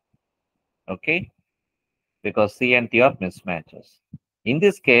 -5. Okay, because C and T are mismatches. In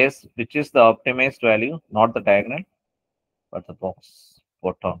this case, which is the optimized value, not the diagonal, but the box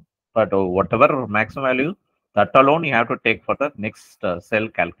bottom. But whatever maximum value, that alone you have to take for the next cell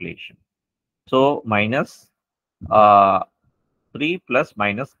calculation. So minus 3 plus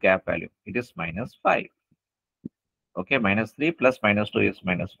minus gap value. It is minus 5. Okay, minus 3 plus minus 2 is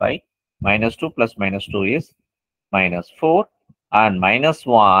minus 5. Minus 2 plus minus 2 is minus 4. And minus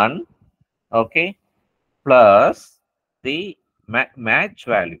 1, okay, plus the match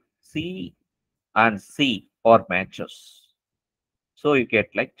value. C and C are matches. So you get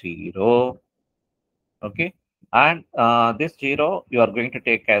like 0. Okay. And this 0 you are going to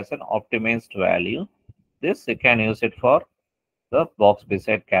take as an optimized value. This you can use it for the box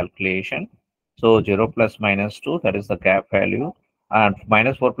beside calculation. So 0 plus minus 2, that is the gap value. And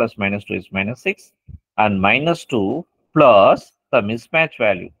minus 4 plus minus 2 is minus 6. And minus 2 plus the mismatch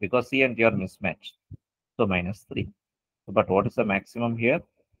value, because C and G are mismatched. So minus 3. But what is the maximum here?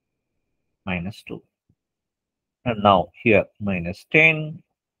 Minus 2. And now here minus 10,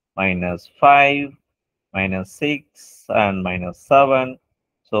 minus 5, minus 6, and minus 7.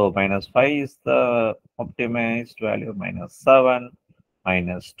 So minus 5 is the optimized value, minus 7,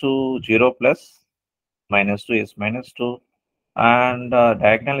 minus 2, 0 plus minus 2 is minus 2, and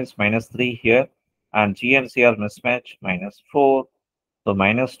diagonal is minus 3 here, and G and C are mismatch, minus 4. So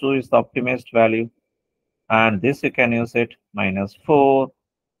minus 2 is the optimized value, and this you can use it, minus 4,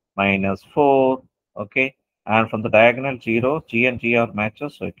 minus 4, okay, and from the diagonal 0, G and G are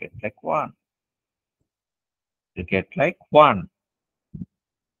matches, so you get like 1. You get like 1.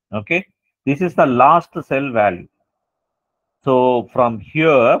 Okay, this is the last cell value. So from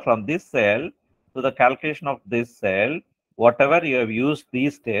here, from this cell to the calculation of this cell, whatever you have used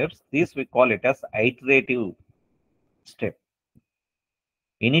these steps, this we call it as iterative step.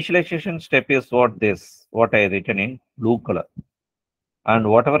 Initialization step is what I written in blue color, and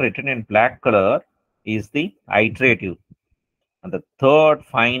whatever written in black color is the iterative. And the third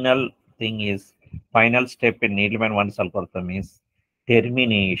final thing is final step in Needleman-Wunsch algorithm is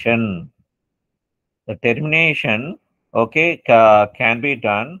termination. The termination, okay, can be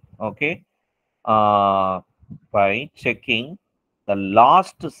done, okay, by checking the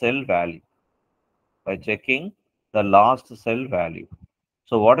last cell value. By checking the last cell value.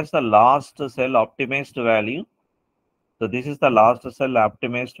 So what is the last cell optimized value? So this is the last cell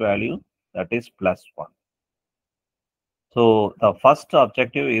optimized value, that is plus 1. So the first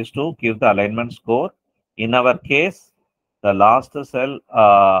objective is to give the alignment score. In our case, the last cell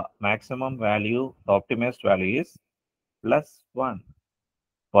maximum value, the optimized value is plus 1.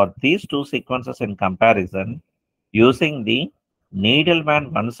 For these two sequences in comparison, using the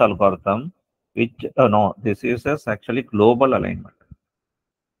Needleman-Wunsch algorithm, which no, this uses actually global alignment,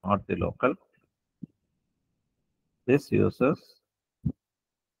 not the local. This uses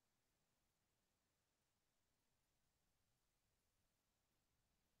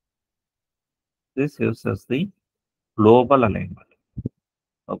the global alignment.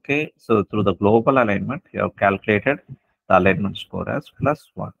 Okay, so through the global alignment, you have calculated the alignment score as plus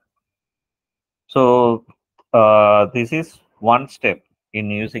 1. So this is one step in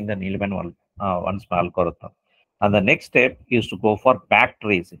using the Needleman-Wunsch algorithm. And the next step is to go for back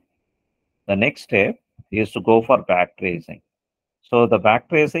tracing. The next step is to go for back tracing. So the back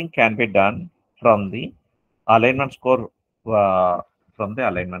tracing can be done from the alignment score.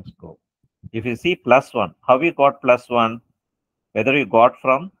 If you see plus 1, how you got plus 1? Whether you got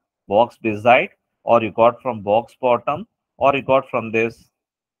from box beside, or you got from box bottom, or you got from this,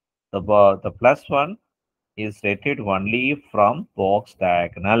 the plus 1 is rated only from box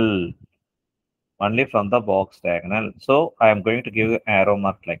diagonal. Only from the box diagonal. So I am going to give an arrow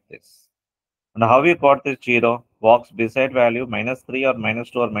mark like this. And how you got this 0? Box beside value minus 3 or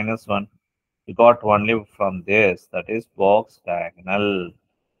minus 2 or minus 1. You got only from this, that is box diagonal.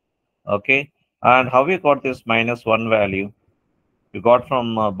 Okay. And how you got this minus 1 value? You got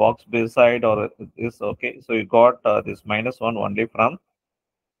from box beside or this. Okay. So you got this minus 1 only from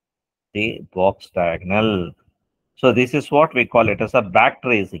the box diagonal. So this is what we call it as a back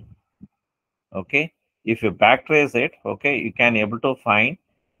tracing. Okay. If you back trace it, okay, you can able to find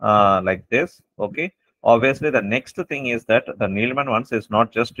like this. Okay. Obviously, the next thing is that the Needleman-Wunsch is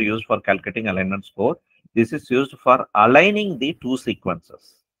not just used for calculating alignment score. This is used for aligning the two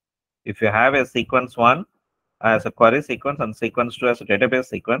sequences. If you have a sequence 1 as a query sequence and sequence 2 as a database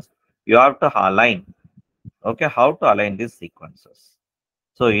sequence, you have to align. Okay, how to align these sequences?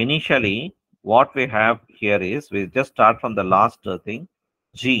 So initially, what we have here is we just start from the last thing,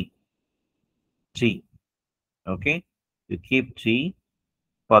 G. Okay, you keep G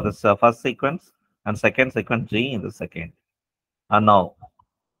for the first sequence and second sequence G in the second. And now,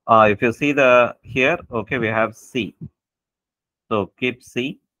 if you see the here, okay, we have C. So keep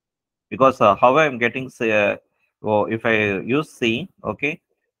C, because how I am getting C, oh, if I use C, okay,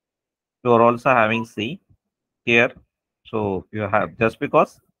 you are also having C. here. So you have, just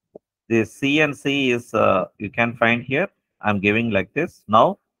because the C and C is, you can find here, I'm giving like this.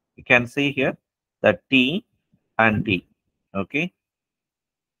 Now you can see here that T and T. Okay.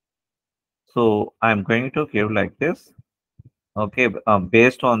 So I'm going to give like this. Okay.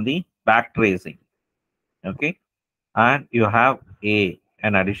 Based on the back tracing. Okay. And you have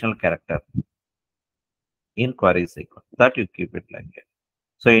an additional character in query sequence that you keep it like that.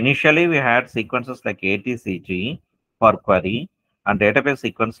 So initially we had sequences like ATCG for query and database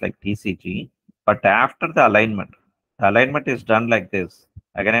sequence like TCG. But after the alignment is done like this.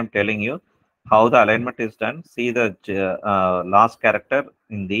 Again, I'm telling you how the alignment is done. See the last character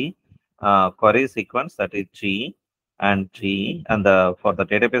in the query sequence, that is G and G, and the for the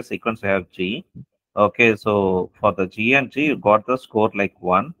database sequence we have G. Okay, so for the G and G, you got the score like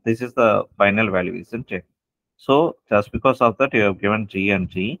 1. This is the final value, isn't it? So just because of that, you have given G and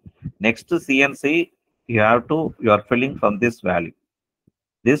G. Next to C and C, you are filling from this value.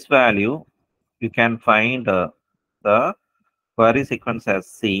 This value, you can find the query sequence as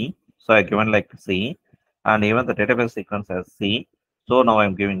C. So I given like C, and even the database sequence as C. So now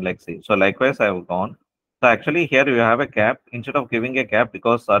I'm giving like C. So likewise, I have gone. So actually here you have a gap. Instead of giving a gap,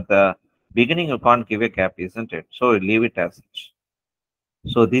 because at the beginning you can't give a gap, isn't it? So leave it as such.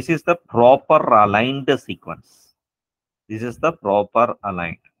 So this is the proper aligned sequence. This is the proper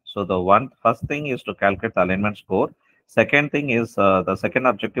aligned. So the first thing is to calculate the alignment score. Second thing is the second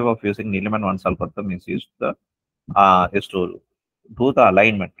objective of using Needleman Wunsch algorithm is to do the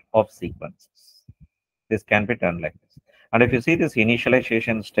alignment of sequences. This can be done like this. And if you see this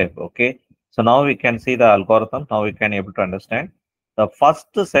initialization step, okay, so now we can see the algorithm. Now we can able to understand the first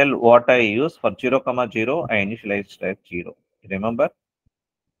cell what I use for 0, 0, I initialized at 0. Remember,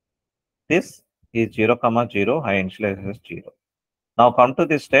 this is 0, 0, I initialized as 0. Now come to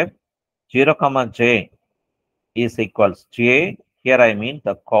this step, 0, j is equals j. Here I mean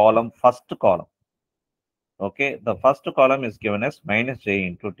the column, first column. Okay, the first column is given as minus j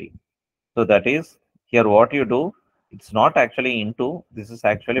into t. So that is here what you do, it's not actually into, this is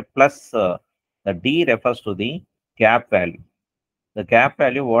actually plus, the d refers to the gap value. The gap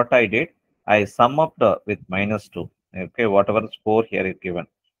value, what I did, I sum up with minus 2. Okay, whatever score here is given.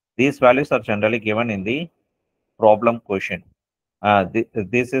 These values are generally given in the problem question.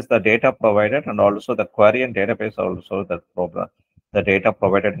 This is the data provided, and also the query and database also the problem, the data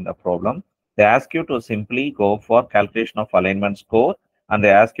provided in the problem. They ask you to simply go for calculation of alignment score, and they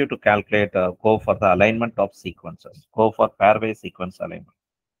ask you to calculate, go for the alignment of sequences, go for pairwise sequence alignment.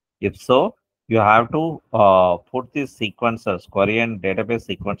 If so, you have to put these sequences, query and database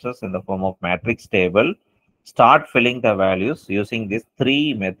sequences, in the form of matrix table, start filling the values using these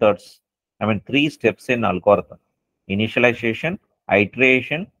three methods, three steps in algorithm: initialization,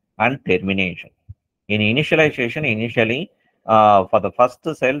 iteration, and termination. In initialization, initially, for the first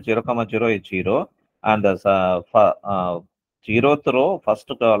cell 0, 0 is 0, and the 0th row,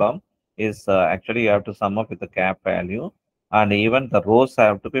 first column is actually you have to sum up with the gap value, and even the rows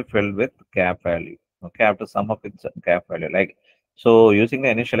have to be filled with gap value. Okay, I have to sum up with gap value. Like, so using the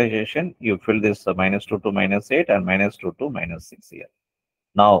initialization, you fill this -2 to -8 and -2 to -6 here.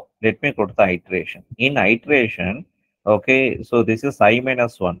 Now, let me go to the iteration. In iteration, okay, so this is I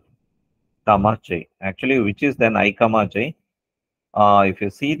minus 1, comma j. Actually, which is then I, comma j. If you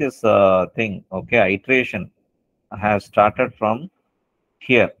see this thing, okay, iteration has started from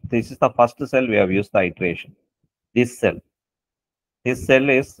here. This is the first cell we have used the iteration. This cell. This cell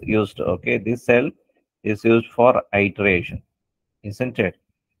is used, okay, this cell is used for iteration, isn't it?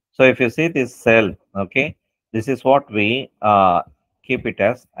 So if you see this cell, okay, this is what we keep it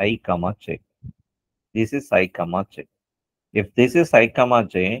as I, comma j. This is I, comma j. If this is I, comma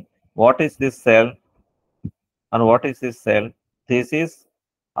j, what is this cell and what is this cell? This is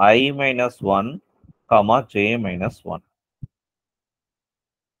I minus 1, comma j minus 1.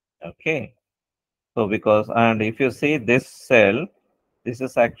 Okay. So because, and if you see this cell, this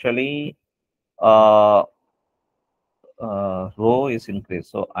is actually uh, row is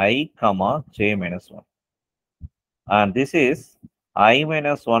increased. So I, comma j minus 1. And this is I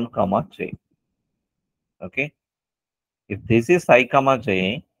minus 1, comma j. Okay. If this is I, comma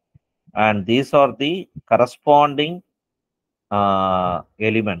j, and these are the corresponding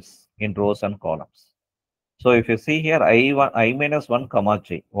elements in rows and columns. So if you see here, I minus 1, comma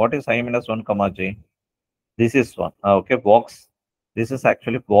j. What is I minus 1, comma j? This is one. Okay, box. This is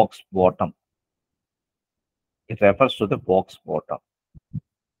actually box bottom. It refers to the box bottom.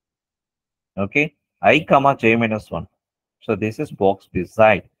 Okay, I, comma j minus 1. So this is box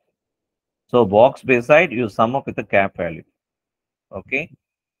beside. So box beside, you sum up with the gap value. Okay,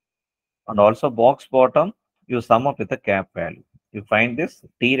 and also box bottom, you sum up with the cap value. You find this,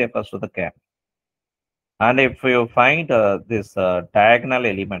 T refers to the cap. And if you find this diagonal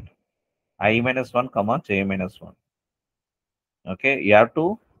element, I minus 1 comma j minus 1, okay, you have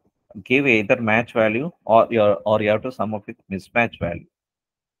to give either match value or you have to sum up with mismatch value.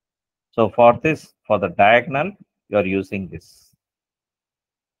 So for this, for the diagonal, you are using this.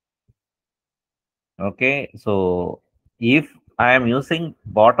 Okay, so if I am using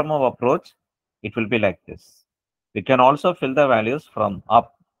bottom up approach, it will be like this. We can also fill the values from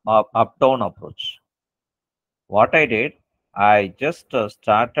up down approach. What I did, I just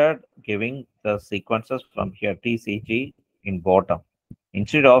started giving the sequences from here TCG in bottom.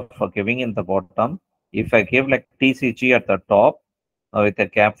 Instead of giving in the bottom, if I give like TCG at the top with a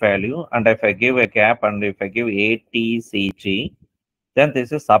cap value, and if I give a cap and if I give ATCG, then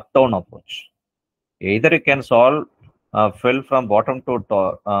this is up down approach. Either you can solve fill from bottom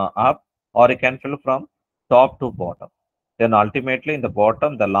to up, or you can fill from top to bottom. Then ultimately in the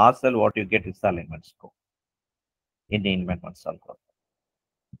bottom, the last cell, what you get is the alignment score in the Needleman algorithm.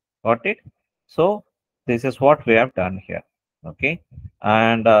 Got it? So this is what we have done here. Okay,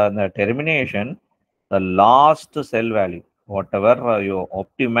 and the termination, the last cell value, whatever you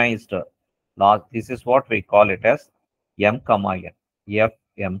optimized, last. This is what we call it as m comma n, f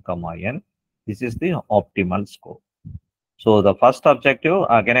m comma n. This is the optimal score. So the first objective,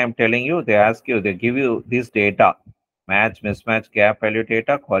 again, I'm telling you, they ask you, they give you this data, match, mismatch, gap value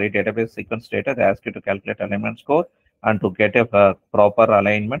data, query database sequence data. They ask you to calculate alignment score, and to get a proper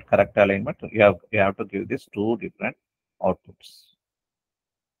alignment, correct alignment, you have to give these two different outputs.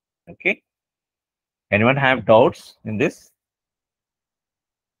 Okay. Anyone have doubts in this?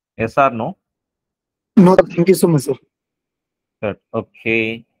 Yes or no? No, thank you so much, sir. Good.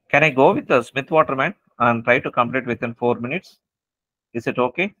 Okay. Can I go with the Smith-Waterman and try to complete within 4 minutes? Is it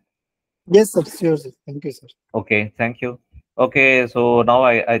okay? Yes, sir. Sure, sir. Thank you, sir. Okay, thank you. Okay, so now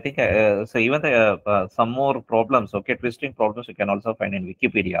I think so even the some more problems, okay, twisting problems you can also find in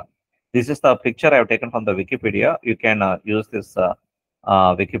Wikipedia. This is the picture I have taken from the Wikipedia. You can use this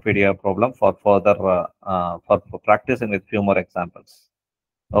Wikipedia problem for further for practicing with few more examples.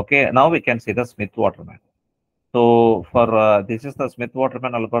 Okay, now we can see the Smith-Waterman. So for this is the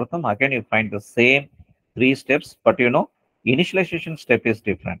Smith-Waterman algorithm. Again, you find the same 3 steps, but you know, initialization step is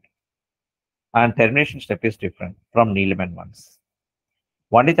different and termination step is different from Needleman ones.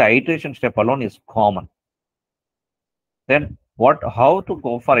 One is the iteration step alone is common. Then how to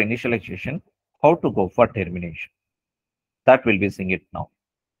go for initialization, how to go for termination. That will be seeing it now.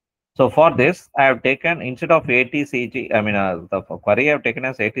 So for this, I have taken instead of ATCG, I mean the query I have taken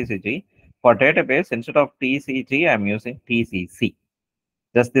as ATCG. For database, instead of TCG, I am using TCC.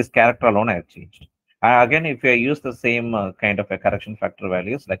 Just this character alone I have changed. Again, if I use the same kind of a correction factor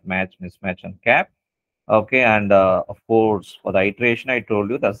values like match, mismatch, and cap, okay, and of course, for the iteration, I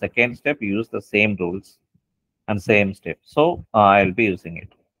told you the second step, you use the same rules and same step. So I'll be using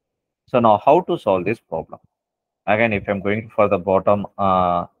it. So now how to solve this problem? Again, if I'm going for the bottom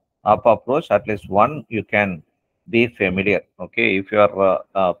up approach, at least one you can be familiar. Okay, if you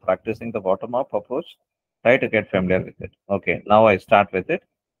are practicing the bottom up approach, try to get familiar with it. Okay, now I start with it.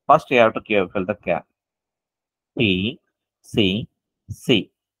 First, you have to fill the cap. T, C, C.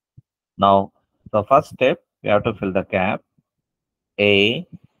 Now, the first step, you have to fill the cap. A,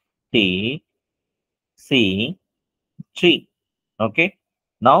 T, C, G. Okay.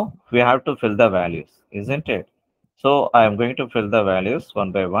 Now we have to fill the values, isn't it? So I am going to fill the values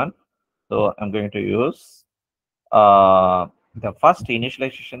one by one. So I'm going to use the first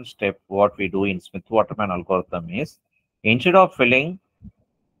initialization step. What we do in Smith-Waterman algorithm is instead of filling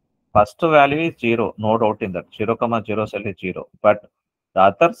first value is 0, no doubt in that 0 comma 0 cell is 0, but the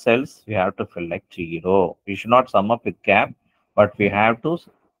other cells we have to fill like 0. We should not sum up with cap, but we have to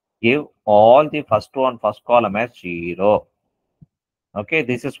give all the first column as 0. Okay,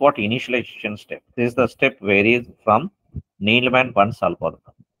 this is what initialization step. This is the step varies from Needleman one's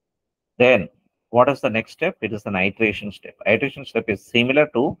algorithm. Then what is the next step? It is an iteration step. Iteration step is similar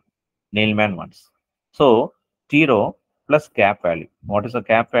to Needleman one's. So 0 plus cap value. What is the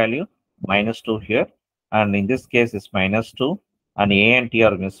cap value? -2 here. And in this case is -2. And A and T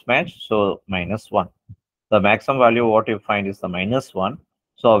are mismatched. So -1. The maximum value what you find is the -1.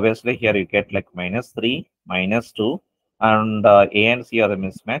 So obviously here you get like -3, -2, and A and C are the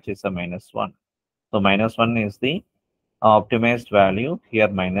mismatch is a -1. So -1 is the optimized value here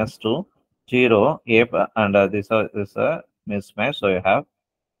 -2, 0, A, and this is a mismatch. So you have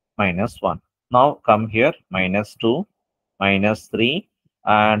 -1. Now come here -2, -3,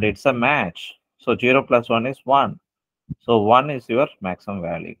 and it's a match. So 0 plus 1 is 1. So 1 is your maximum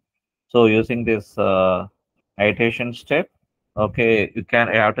value. So using this iteration step. Okay, you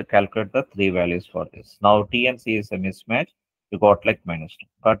have to calculate the three values for this. Now T and C is a mismatch. You got like -2,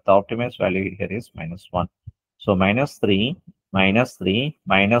 but the optimized value here is -1. So -3,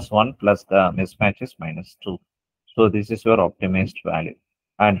 -1 plus the mismatch is -2. So this is your optimized value.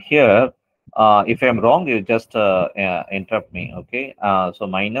 And here, if I'm wrong, you just interrupt me. Okay. So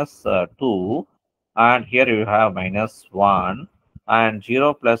 -2, and here you have -1, and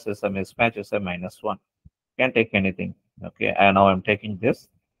 0 plus is a mismatch is a -1. Can take anything. Okay, and now I'm taking this,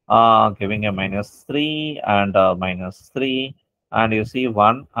 giving a -3 and -3, and you see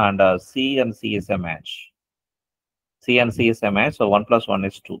 1 and C and C is a match. C and C is a match, so 1 plus 1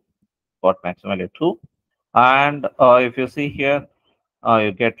 is 2. Got maximum value 2. And if you see here,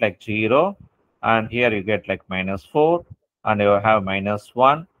 you get like 0, and here you get like -4, and you have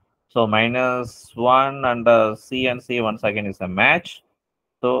 -1. So -1 and C and C once again is a match.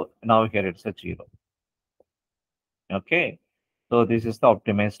 So now here it's a 0. Okay, so this is the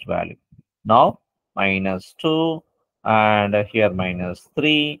optimized value. Now -2 and here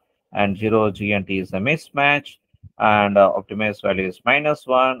 -3 and 0 G and T is a mismatch, and optimized value is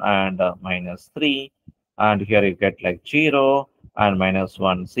 -1 and -3, and here you get like 0 and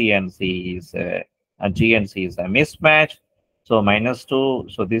 -1 C and C is and G and C is a mismatch. So -2,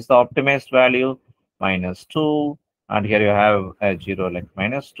 so this is the optimized value, -2, and here you have a 0 like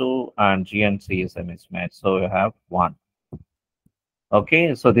 -2, and G and C is a mismatch, so you have 1.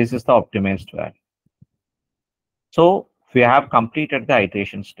 Okay, so this is the optimized value. So we have completed the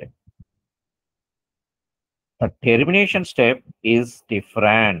iteration step. The termination step is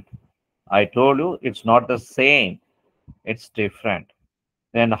different. I told you it's not the same, it's different.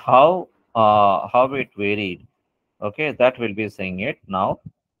 Then how it varied? Okay, that will be saying it now.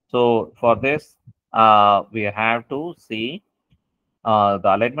 So for this, we have to see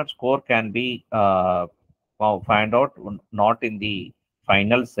the alignment score can be find out not in the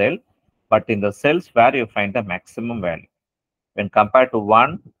final cell, but in the cells where you find the maximum value. When compared to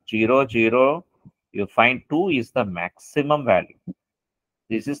 1, 0, 0, you find 2 is the maximum value.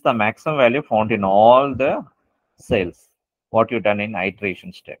 This is the maximum value found in all the cells, what you done in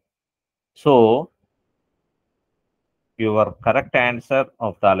iteration step. So your correct answer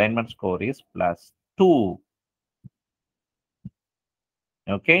of the alignment score is +2.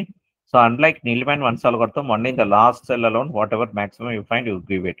 Okay. So unlike Needleman Wunsch algorithm, only in the last cell alone, whatever maximum you find, you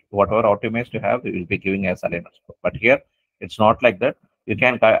give it. Whatever optimized you have, you will be giving as alignment score. But here, it's not like that. You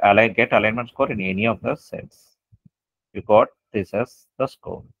can get alignment score in any of the cells. You got this as the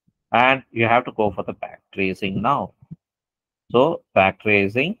score. And you have to go for the back tracing now. So back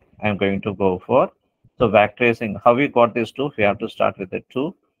tracing, I'm going to go for. So back tracing, how we got this 2? We have to start with the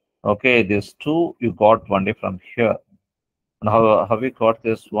 2. Okay, this 2 you got only from here. And how we got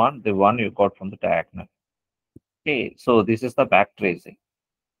this one? The one you got from the diagonal. Okay, so this is the back tracing.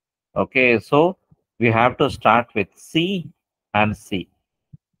 Okay, so we have to start with C and C.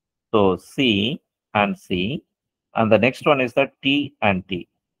 So C and C, and the next one is the T and T.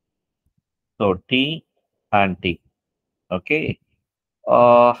 So T and T. Okay.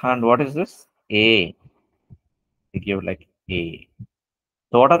 And what is this? A. We give like A.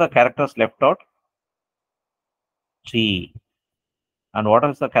 So what are the characters left out? G. And what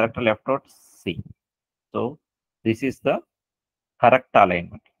is the character left out? C. So this is the correct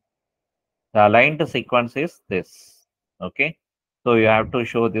alignment. The aligned sequence is this. Okay. So you have to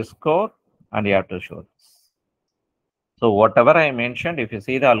show this score and you have to show this. So whatever I mentioned, if you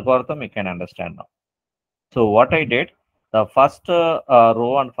see the algorithm, you can understand now. So what I did, the first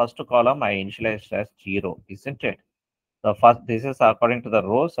row and first column I initialized as 0, isn't it? The first, this is according to the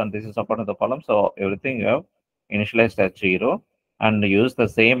rows and this is according to the column. So everything you have initialized as 0 and use the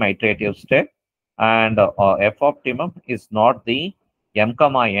same iterative step. And f optimum is not the m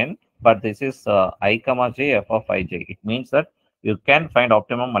comma n, but this is I comma j f of ij. It means that you can find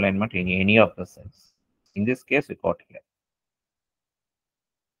optimum alignment in any of the cells. In this case, we got here.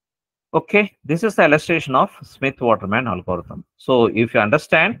 Okay, this is the illustration of Smith-Waterman algorithm. So if you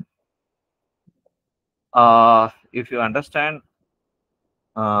understand, the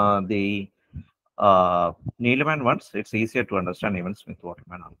Needleman ones, it's easier to understand even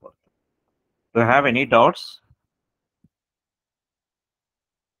Smith-Waterman algorithm. Do you have any doubts?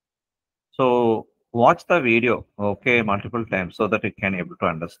 So watch the video, okay, multiple times so that you can able to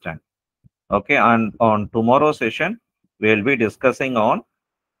understand. Okay, and on tomorrow's session, we'll be discussing on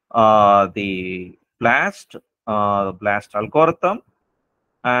the blast algorithm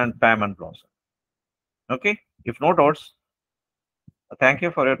and PAM and browser. Okay, if no doubts, thank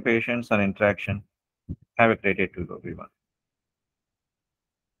you for your patience and interaction. Have a great day to everyone.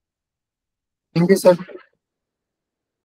 Thank you, sir.